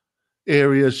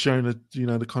area showing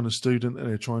the kind of student that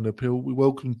they're trying to appeal. We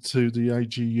welcome to the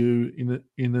AGU,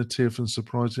 innovative and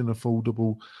surprising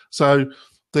affordable. So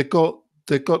they've got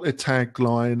their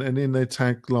tagline, and in their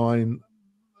tagline,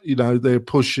 they're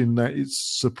pushing that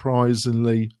it's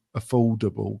surprisingly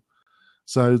affordable.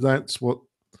 So that's what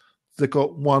they've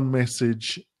got, one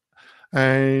message,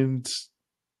 and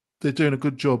they're doing a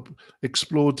good job.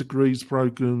 Explore degrees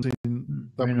programs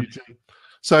in WG.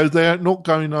 So they're not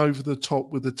going over the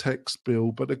top with the text,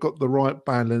 Bill, but they've got the right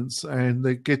balance and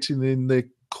they're getting in their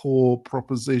core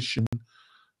proposition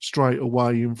straight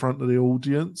away in front of the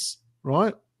audience,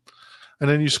 right? And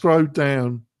then you scroll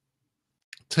down,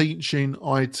 teaching,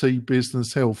 IT,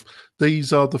 business, health.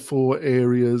 These are the 4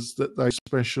 areas that they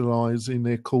specialise in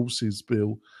their courses,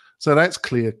 Bill. So that's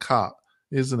clear cut,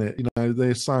 isn't it? You know,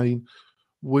 they're saying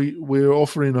we're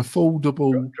offering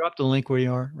affordable. Drop the link where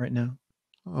you are right now.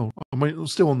 Oh, I mean,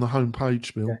 it's still on the home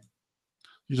page, Bill. Okay.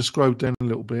 You just scroll down a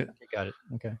little bit. You got it.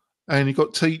 Okay. And you've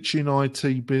got teaching,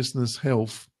 IT, business,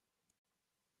 health.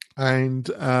 And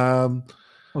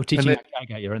teaching. then, I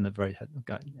got you in the very head.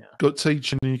 Got it, yeah. Got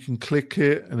teaching, and you can click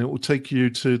it, and it will take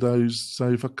you to those.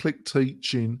 So if I click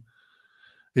teaching,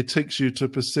 it takes you to a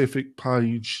specific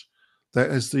page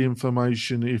that has the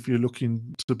information if you're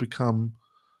looking to become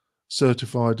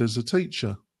certified as a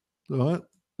teacher. All right.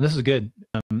 This is good.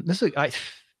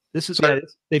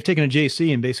 They've taken a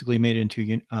JC and basically made it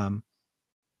into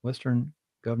Western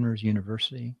Governors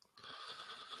University.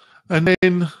 And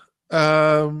then,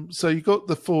 so you got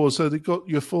the 4. So they've got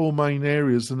your 4 main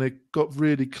areas, and they've got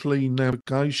really clean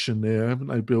navigation there, haven't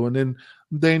they, Bill? And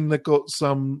then they've got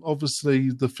some, obviously,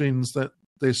 the things that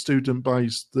they're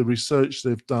student-based, the research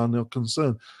they've done are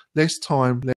concerned. Less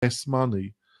time, less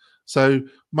money. So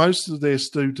most of their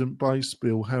student-based,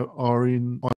 Bill, are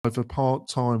in either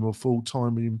part-time or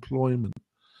full-time employment,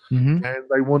 and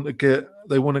they want to get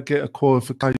a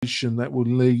qualification that will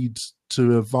lead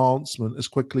to advancement as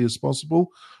quickly as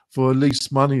possible for as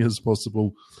least money as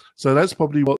possible. So that's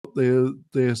probably what their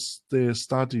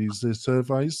studies, their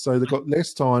surveys. So they've got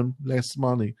less time, less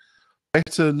money,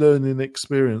 better learning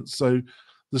experience. So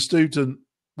the student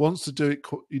wants to do it,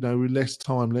 with less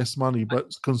time, less money,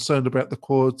 but concerned about the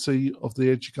quality of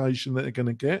the education that they're going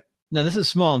to get. Now, this is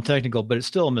small and technical, but it's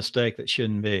still a mistake that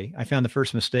shouldn't be. I found the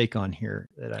first mistake on here.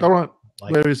 All right.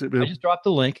 Where is it, Bill? I just dropped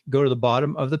the link, go to the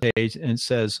bottom of the page, and it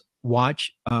says,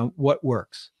 watch what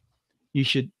works. You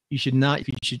should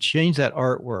change that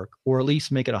artwork, or at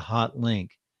least make it a hot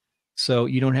link, so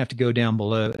you don't have to go down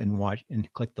below and watch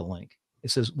and click the link. It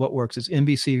says what works. It's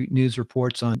NBC News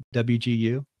reports on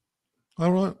WGU.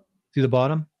 All right. See the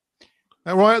bottom?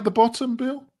 Right at the bottom,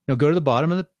 Bill? No, go to the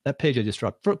bottom of that page I just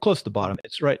dropped. Close to the bottom.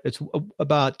 It's right. It's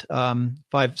about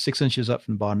 5-6 inches up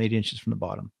from the bottom, 8 inches from the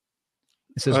bottom.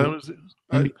 It says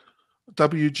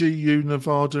WGU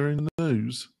Nevada in the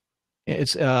news.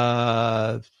 It's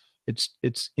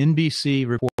NBC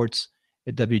reports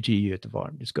at WGU at the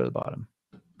bottom. Just go to the bottom.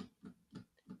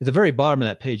 At the very bottom of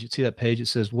that page, you see that page. It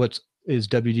says, is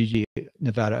WGU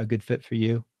Nevada a good fit for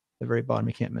you? The very bottom,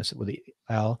 you can't miss it with the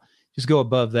owl. Just go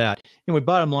above that. Anyway,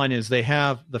 bottom line is they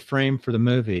have the frame for the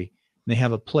movie, and they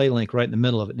have a play link right in the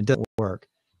middle of it, and it doesn't work.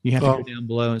 You have to go down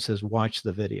below, and it says watch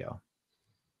the video.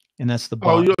 And that's the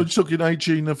bottom. Oh, you're talking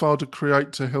AG Nevada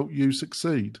Create to help you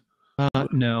succeed?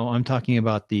 No, I'm talking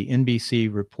about the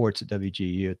NBC reports at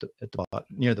WGU at the bottom,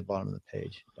 near the bottom of the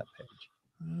page. That page.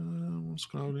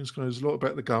 Scrolling. There's a lot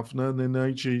about the governor, and then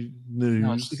AG News.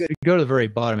 No, go to the very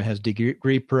bottom. It has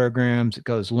degree programs. It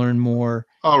goes learn more.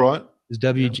 All right. Is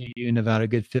WGU Nevada a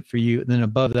good fit for you? And then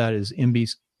above that is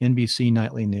NBC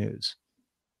Nightly News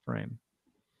frame.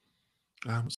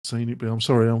 I haven't seen it, but I'm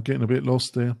sorry, I'm getting a bit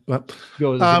lost there. But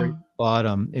go to the very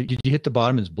bottom. Did you hit the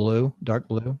bottom? It's blue, dark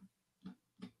blue.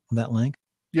 On that link.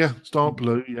 Yeah, it's dark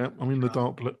blue. Yeah, I'm in the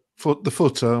dark blue. The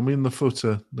footer. I'm in the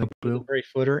footer. The very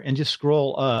footer, and just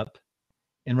scroll up,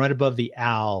 and right above the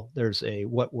owl, there's a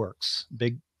what works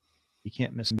big. You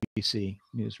can't miss NBC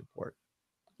News report.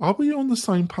 Are we on the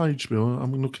same page, Bill?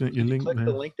 I'm looking at your link now. Click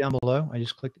the link down below. I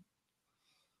just clicked it.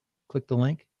 Click the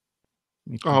link.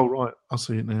 Oh, right. I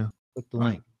see it now. Click the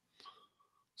link.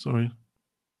 Sorry.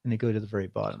 And they go to the very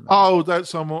bottom. Oh, I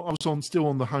was still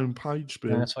on the home page,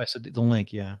 Bill. Yeah, that's why I said the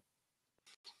link, yeah.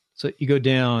 So you go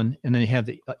down, and then you have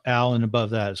the owl, and above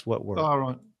that is what works. All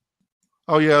right.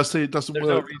 Oh, yeah, I see. It doesn't work.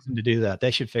 There's no reason to do that. They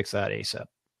should fix that ASAP.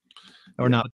 Or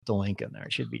not put the link in there.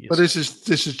 It should be just. But this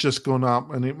has just gone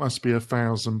up, and it must be a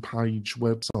 1,000-page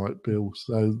website, Bill.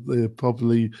 So they're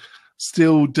probably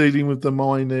still dealing with the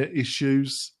minor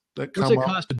issues that come up. What's it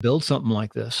cost to build something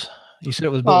like this? You said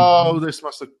it was. This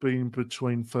must have been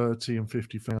between $30,000 and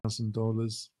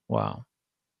 $50,000. Wow,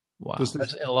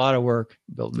 that's a lot of work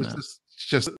building that.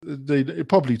 It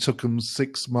probably took them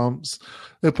 6 months.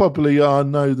 They probably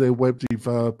know their web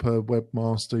developer,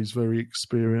 webmaster is very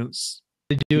experienced.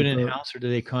 They do it in-house, or do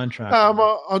they contract? I'm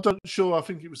not sure. I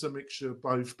think it was a mixture of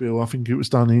both, Bill. I think it was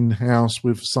done in-house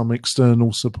with some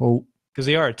external support. Because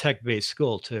they are a tech-based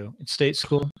school too. It's state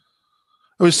school.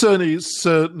 Oh, it's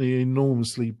certainly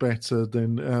enormously better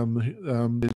than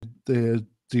their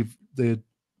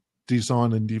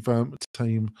design and development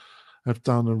team have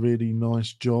done a really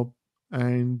nice job.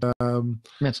 And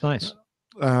That's nice.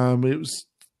 it was,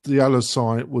 the other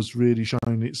site was really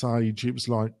showing its age. It was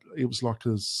like a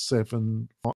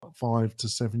 5 to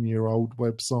 7 year old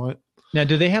website. Now,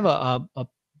 do they have a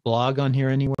blog on here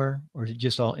anywhere, or is it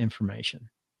just all information?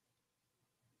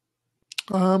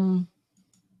 I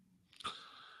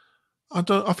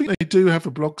think they do have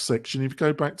a blog section. If you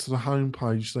go back to the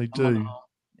homepage, they do.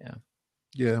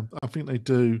 Yeah, I think they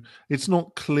do. It's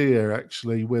not clear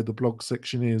actually where the blog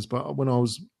section is, but when I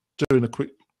was doing a quick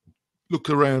look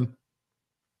around,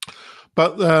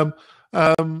 but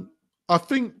I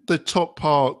think the top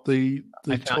part, the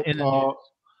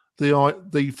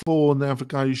four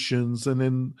navigations, and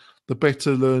then the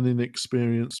better learning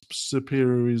experience,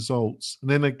 superior results, and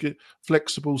then they get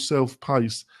flexible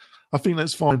self-paced. I think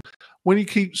that's fine. When you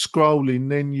keep scrolling,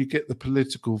 then you get the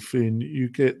political thing. You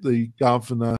get the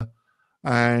governor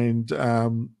and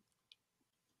the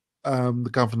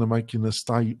governor making a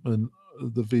statement,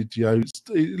 the video.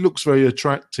 It looks very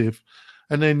attractive.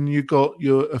 And then you got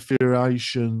your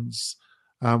affiliations,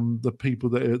 the people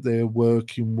that they're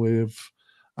working with.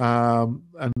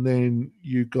 And then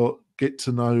you got get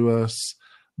to know us,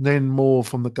 then more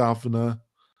from the governor.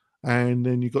 And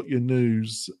then you got your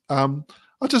news. I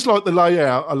just like the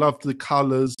layout. I love the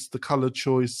colours, the colour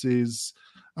choices.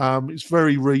 It's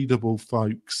very readable,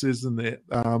 folks, isn't it?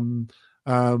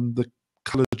 The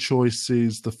colour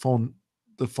choices, the font,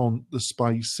 the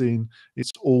spacing.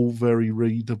 It's all very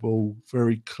readable,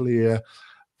 very clear,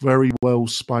 very well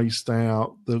spaced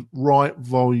out. The right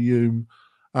volume.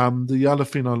 The other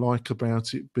thing I like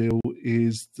about it, Bill,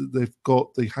 is that they've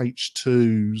got the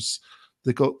H2s.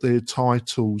 They got their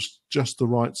titles just the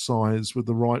right size with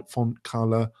the right font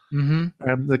color.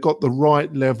 And they've got the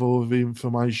right level of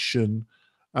information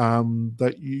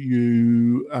that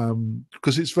you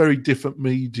because it's very different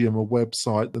medium, a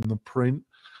website, than the print.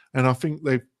 And I think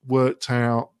they've worked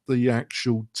out the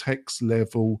actual text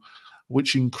level,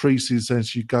 which increases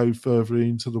as you go further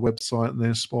into the website, and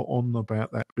they're spot on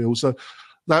about that, Bill. So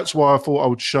that's why I thought I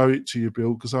would show it to you,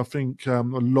 Bill, because I think a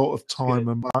lot of time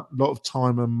and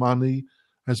money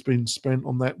has been spent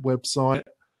on that website,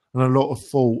 and a lot of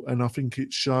thought, and I think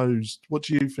it shows. What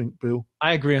do you think, Bill?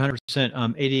 I agree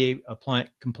 100%. ADA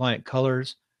compliant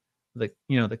colors, the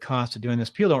cost of doing this.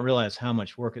 People don't realize how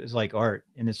much work it is, like art,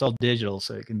 and it's all digital,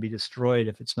 so it can be destroyed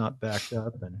if it's not backed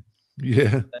up and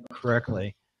done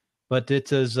correctly. But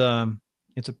it is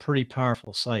it's a pretty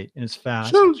powerful site, and it's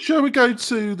fast. Shall we go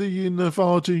to the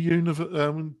Nevada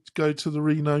go to the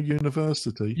Reno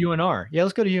University? UNR. Yeah,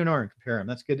 let's go to UNR and compare them.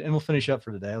 That's good. And we'll finish up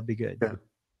for today. That'll be good. Yeah.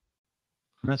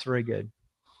 That's very good.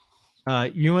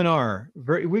 UNR,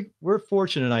 we're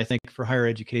fortunate, I think, for higher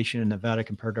education in Nevada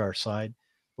compared to our side.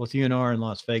 Both UNR and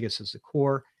Las Vegas is the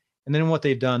core. And then what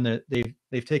they've done, that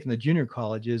they've taken the junior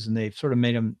colleges and they've sort of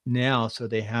made them now so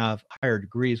they have higher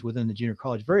degrees within the junior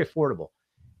college. Very affordable.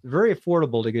 Very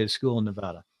affordable to go to school in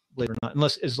Nevada, believe it or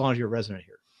not, as long as you're a resident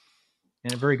here.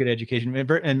 And a very good education.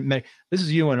 And this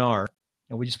is UNR,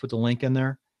 and we just put the link in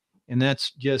there. And that's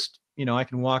just, I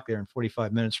can walk there in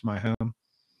 45 minutes from my home.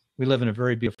 We live in a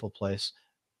very beautiful place.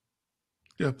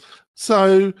 Yeah.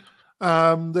 So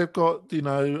they've got,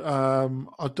 I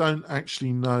don't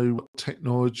actually know what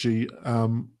technology.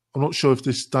 I'm not sure if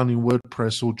this is done in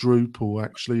WordPress or Drupal,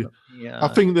 actually. Yeah. I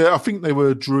think they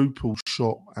were a Drupal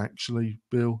shop, actually,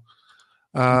 Bill.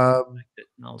 I'll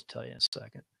tell you in a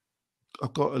second.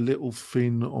 I've got a little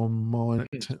thing on my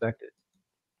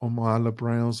on my other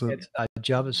browser. It's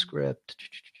JavaScript.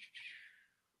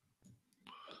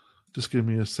 Just give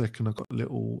me a second. I've got a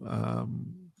little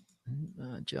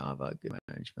Java good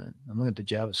management. I'm looking at the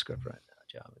JavaScript right now.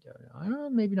 Java.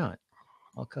 Maybe not.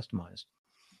 I'll customize.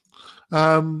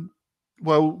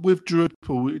 Well, with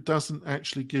Drupal, it doesn't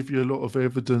actually give you a lot of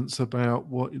evidence about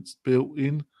what it's built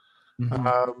in.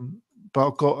 But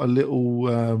I've got a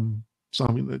little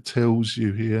something that tells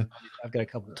you here. I've got a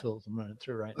couple of tools I'm running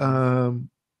through right now.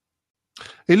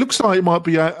 It looks like it might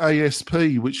be ASP,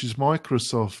 which is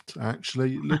Microsoft,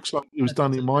 actually. It looks like it was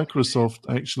done in Microsoft,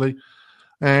 actually,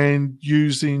 and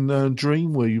using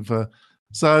Dreamweaver.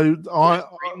 So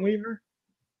Dreamweaver?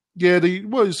 Yeah,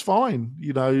 it's fine.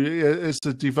 It's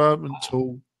a development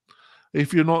tool.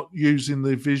 If you're not using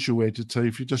the visual editor,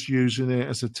 if you're just using it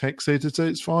as a text editor,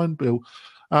 it's fine, Bill.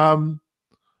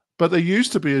 But there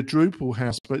used to be a Drupal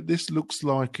house, but this looks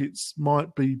like it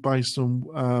might be based on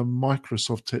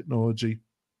Microsoft technology.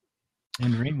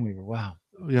 And Dreamweaver, wow.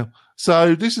 Yeah.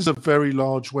 So this is a very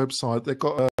large website. They've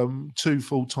got 2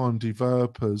 full-time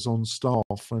developers on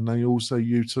staff, and they also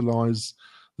utilize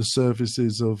the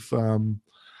services of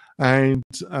And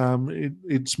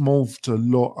it's morphed a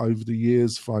lot over the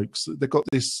years, folks. They've got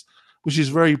this, which is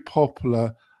very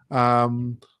popular.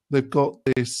 They've got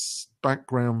this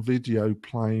background video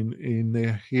playing in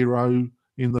their hero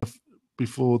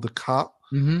before the cut,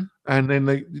 and then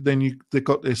they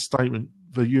got their statement,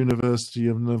 the University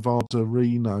of Nevada,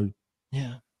 Reno.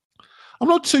 Yeah, I'm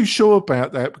not too sure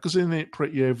about that because isn't it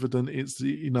pretty evident? It's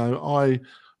I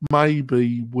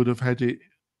maybe would have had it.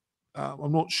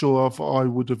 I'm not sure if I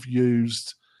would have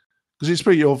used, because it's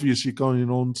pretty obvious you're going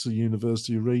on to the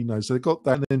University of Reno. So they got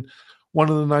that, and then one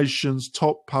of the nation's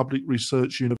top public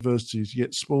research universities,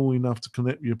 yet small enough to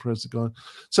connect with your president.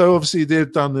 So obviously they've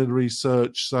done their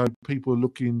research. So people are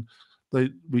looking.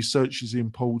 The research is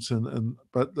important,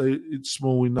 but it's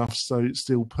small enough so it's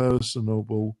still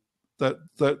personable.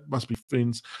 That must be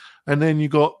fins. And then you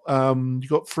got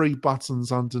 3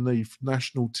 buttons underneath: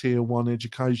 national tier 1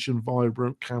 education,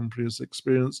 vibrant campus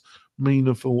experience,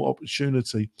 meaningful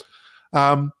opportunity.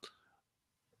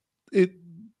 It,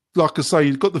 like I say,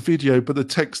 you've got the video, but the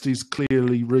text is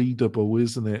clearly readable,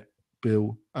 isn't it,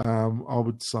 Bill? I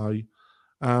would say.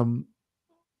 And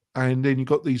then you've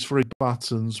got these 3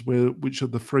 buttons, which are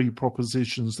the 3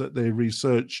 propositions that they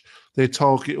research their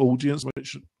target audience,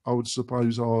 which I would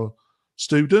suppose are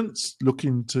students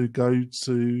looking to go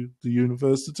to the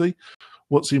university,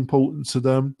 what's important to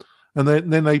them. And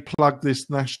then they plug this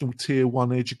national tier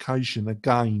 1 education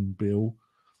again, Bill.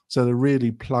 So they're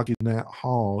really plugging that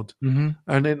hard. And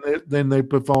then they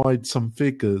provide some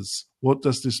figures. What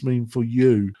does this mean for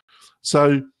you?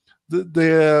 So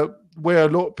where a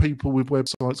lot of people with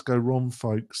websites go wrong,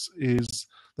 folks, is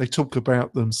they talk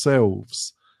about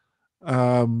themselves.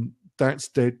 That's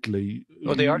deadly.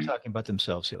 Well, they are talking about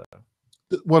themselves here.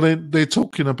 Well, they're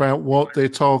talking about what their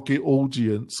target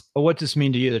audience. Well, what does this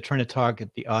mean to you? They're trying to target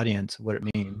the audience, what it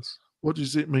means. What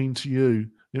does it mean to you?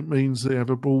 It means they have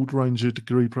a broad range of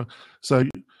degree. So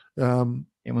and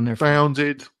when they're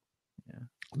founded,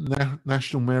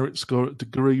 national merit score,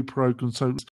 degree program.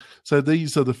 So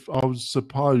these are I would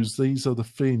suppose these are the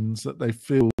things that they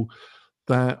feel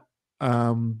that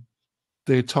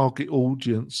their target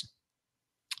audience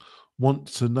want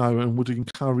to know and would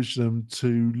encourage them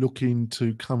to look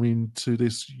into coming to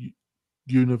this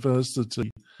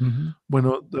university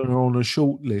when they're on a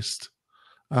short list.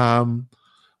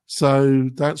 So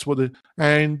that's what it,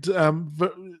 and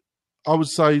I would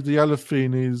say the other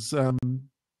thing is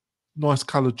nice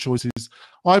colour choices.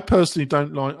 I personally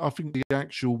don't like. I think the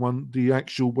actual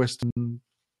Western,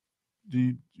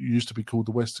 it used to be called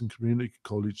the Western Community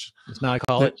College. It's not a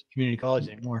college, community college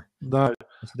anymore. No,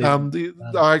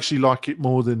 I actually like it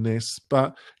more than this.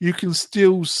 But you can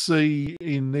still see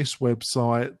in this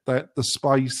website that the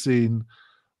spacing,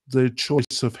 the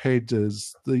choice of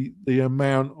headers, the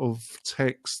amount of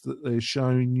text that they're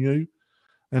showing you,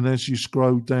 and as you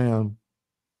scroll down,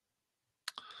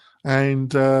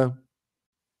 and so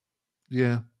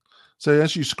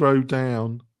as you scroll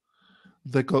down,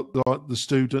 they got like the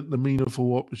student, the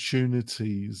meaningful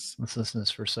opportunities. Let's listen to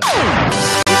this for a second.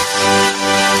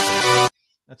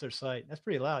 That's their site. That's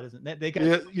pretty loud, isn't it? They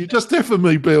got, you just differ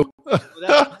me, Bill.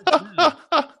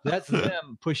 That's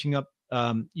them pushing up.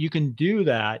 You can do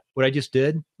that. What I just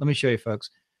did, let me show you, folks.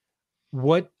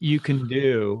 What you can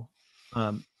do,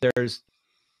 there's,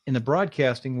 in the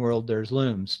broadcasting world, there's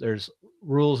looms. There's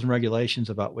rules and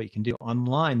regulations about what you can do.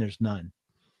 Online, there's none.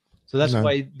 So that's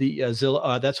why the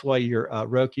that's why your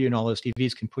Roku and all those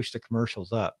TVs can push the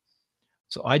commercials up.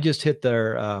 So I just hit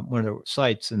their one of their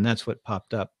sites, and that's what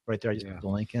popped up right there. I just put the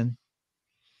link in, and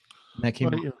that came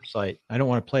up their site. I don't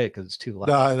want to play it because it's too loud.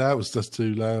 No, that was just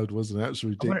too loud, wasn't it? That was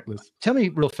ridiculous. Tell me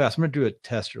real fast. I'm going to do a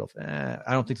test real fast.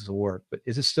 I don't think this will work, but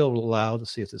is it still loud?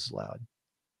 Let's see if this is loud.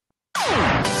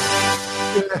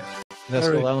 Yeah, that's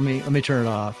so loud. Let me turn it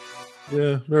off.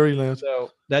 Yeah, very loud.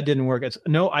 So that didn't work. I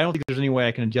don't think there's any way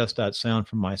I can adjust that sound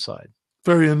from my side.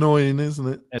 Very annoying, isn't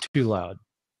it? It's too loud.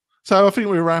 So I think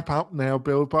we wrap up now,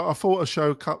 Bill, but I thought I'd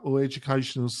show a couple of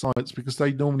educational sites because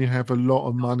they normally have a lot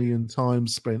of money and time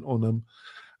spent on them.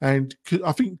 And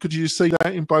could you see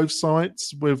that in both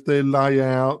sites with their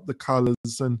layout, the colours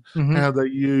and how they're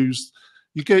used?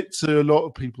 You get to a lot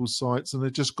of people's sites and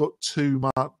they've just got too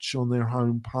much on their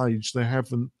home page. They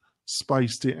haven't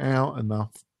spaced it out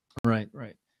enough. Right.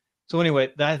 So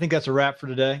anyway, I think that's a wrap for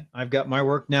today. I've got my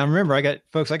work now. Remember, I got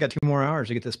 2 more hours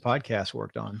to get this podcast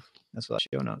worked on. That's the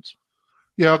show notes.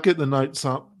 Yeah, I'll get the notes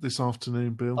up this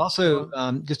afternoon, Bill. Also,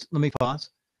 just let me pause.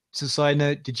 Just a side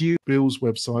note, Bill's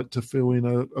website to fill in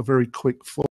a very quick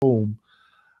form.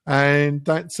 And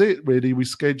that's it, really. We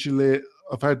schedule it.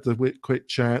 I've had the quick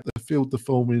chat. They filled the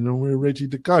form in and we're ready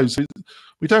to go. So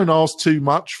we don't ask too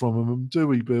much from them, do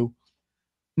we, Bill?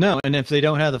 No, and if they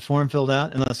don't have the form filled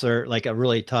out, unless they're like a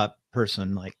really top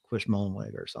person like Quish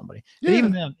Mullenweg or somebody, but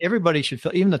even them, everybody should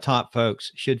fill. Even the top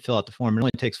folks should fill out the form. It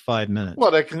only takes 5 minutes.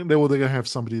 Well, they're going to have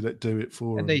somebody that do it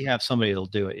for them. They have somebody that'll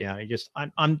do it. Yeah,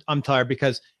 I'm tired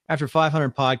because after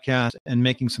 500 podcasts and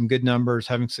making some good numbers,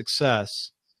 having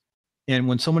success, and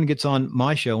when someone gets on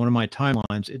my show, one of my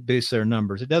timelines, it bases their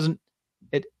numbers. It doesn't.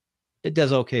 It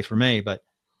does okay for me, but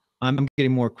I'm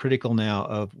getting more critical now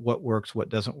of what works, what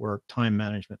doesn't work, time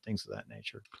management, things of that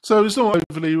nature. So it's not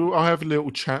overly. I have a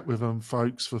little chat with them,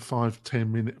 folks, for 5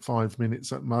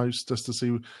 minutes at most, just to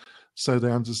see, so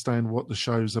they understand what the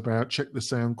show's about. Check the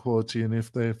sound quality and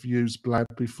if they've used Blab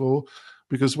before,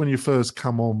 because when you first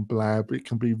come on Blab, it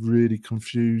can be really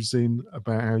confusing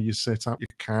about how you set up your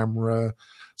camera.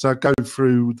 So I go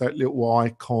through that little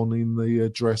icon in the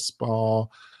address bar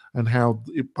and how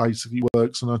it basically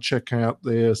works, and I check out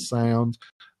their sound.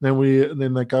 Then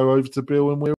they go over to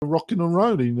Bill, and we're rocking and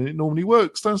rolling. And it normally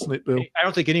works, doesn't it, Bill? I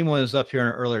don't think anyone was up here in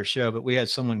an earlier show, but we had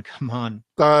someone come on.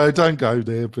 Don't go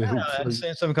there, Bill. I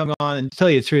understand someone come on, and to tell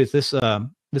you the truth, this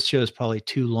show is probably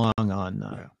too long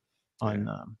on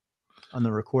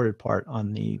the recorded part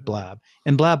on the Blab.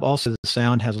 And Blab also, the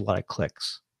sound has a lot of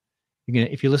clicks.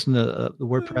 If you listen to the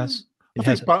WordPress.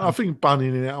 I think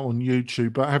bunning it out on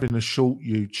YouTube, but having a short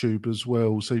YouTube as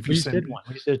well. So if you send one,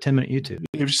 we just did a 10-minute YouTube.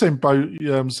 If you send both,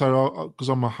 because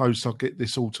I'm a host, I'll get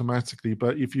this automatically.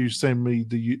 But if you send me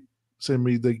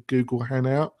the Google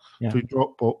Hangout through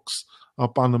Dropbox, I'll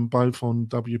bun them both on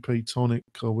WP Tonic.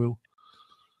 I will.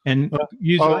 And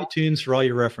use iTunes for all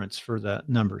your reference for the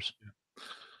numbers.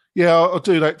 Yeah, I'll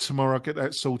do that tomorrow. I'll get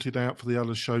that sorted out for the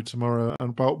other show tomorrow.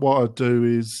 But what I do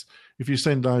is, if you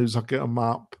send those, I'll get them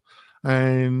up.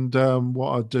 And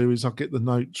what I do is I'll get the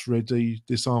notes ready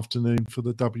this afternoon for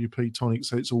the WP Tonic,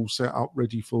 so it's all set up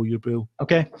ready for you, Bill.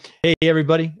 Okay. Hey,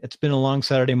 everybody. It's been a long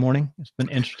Saturday morning. It's been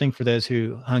interesting for those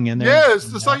who hung in there. Yes,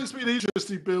 the say it's been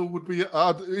interesting, Bill, would be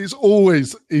it's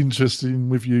always interesting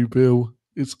with you, Bill.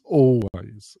 It's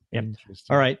always interesting.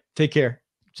 All right. Take care.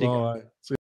 Bye.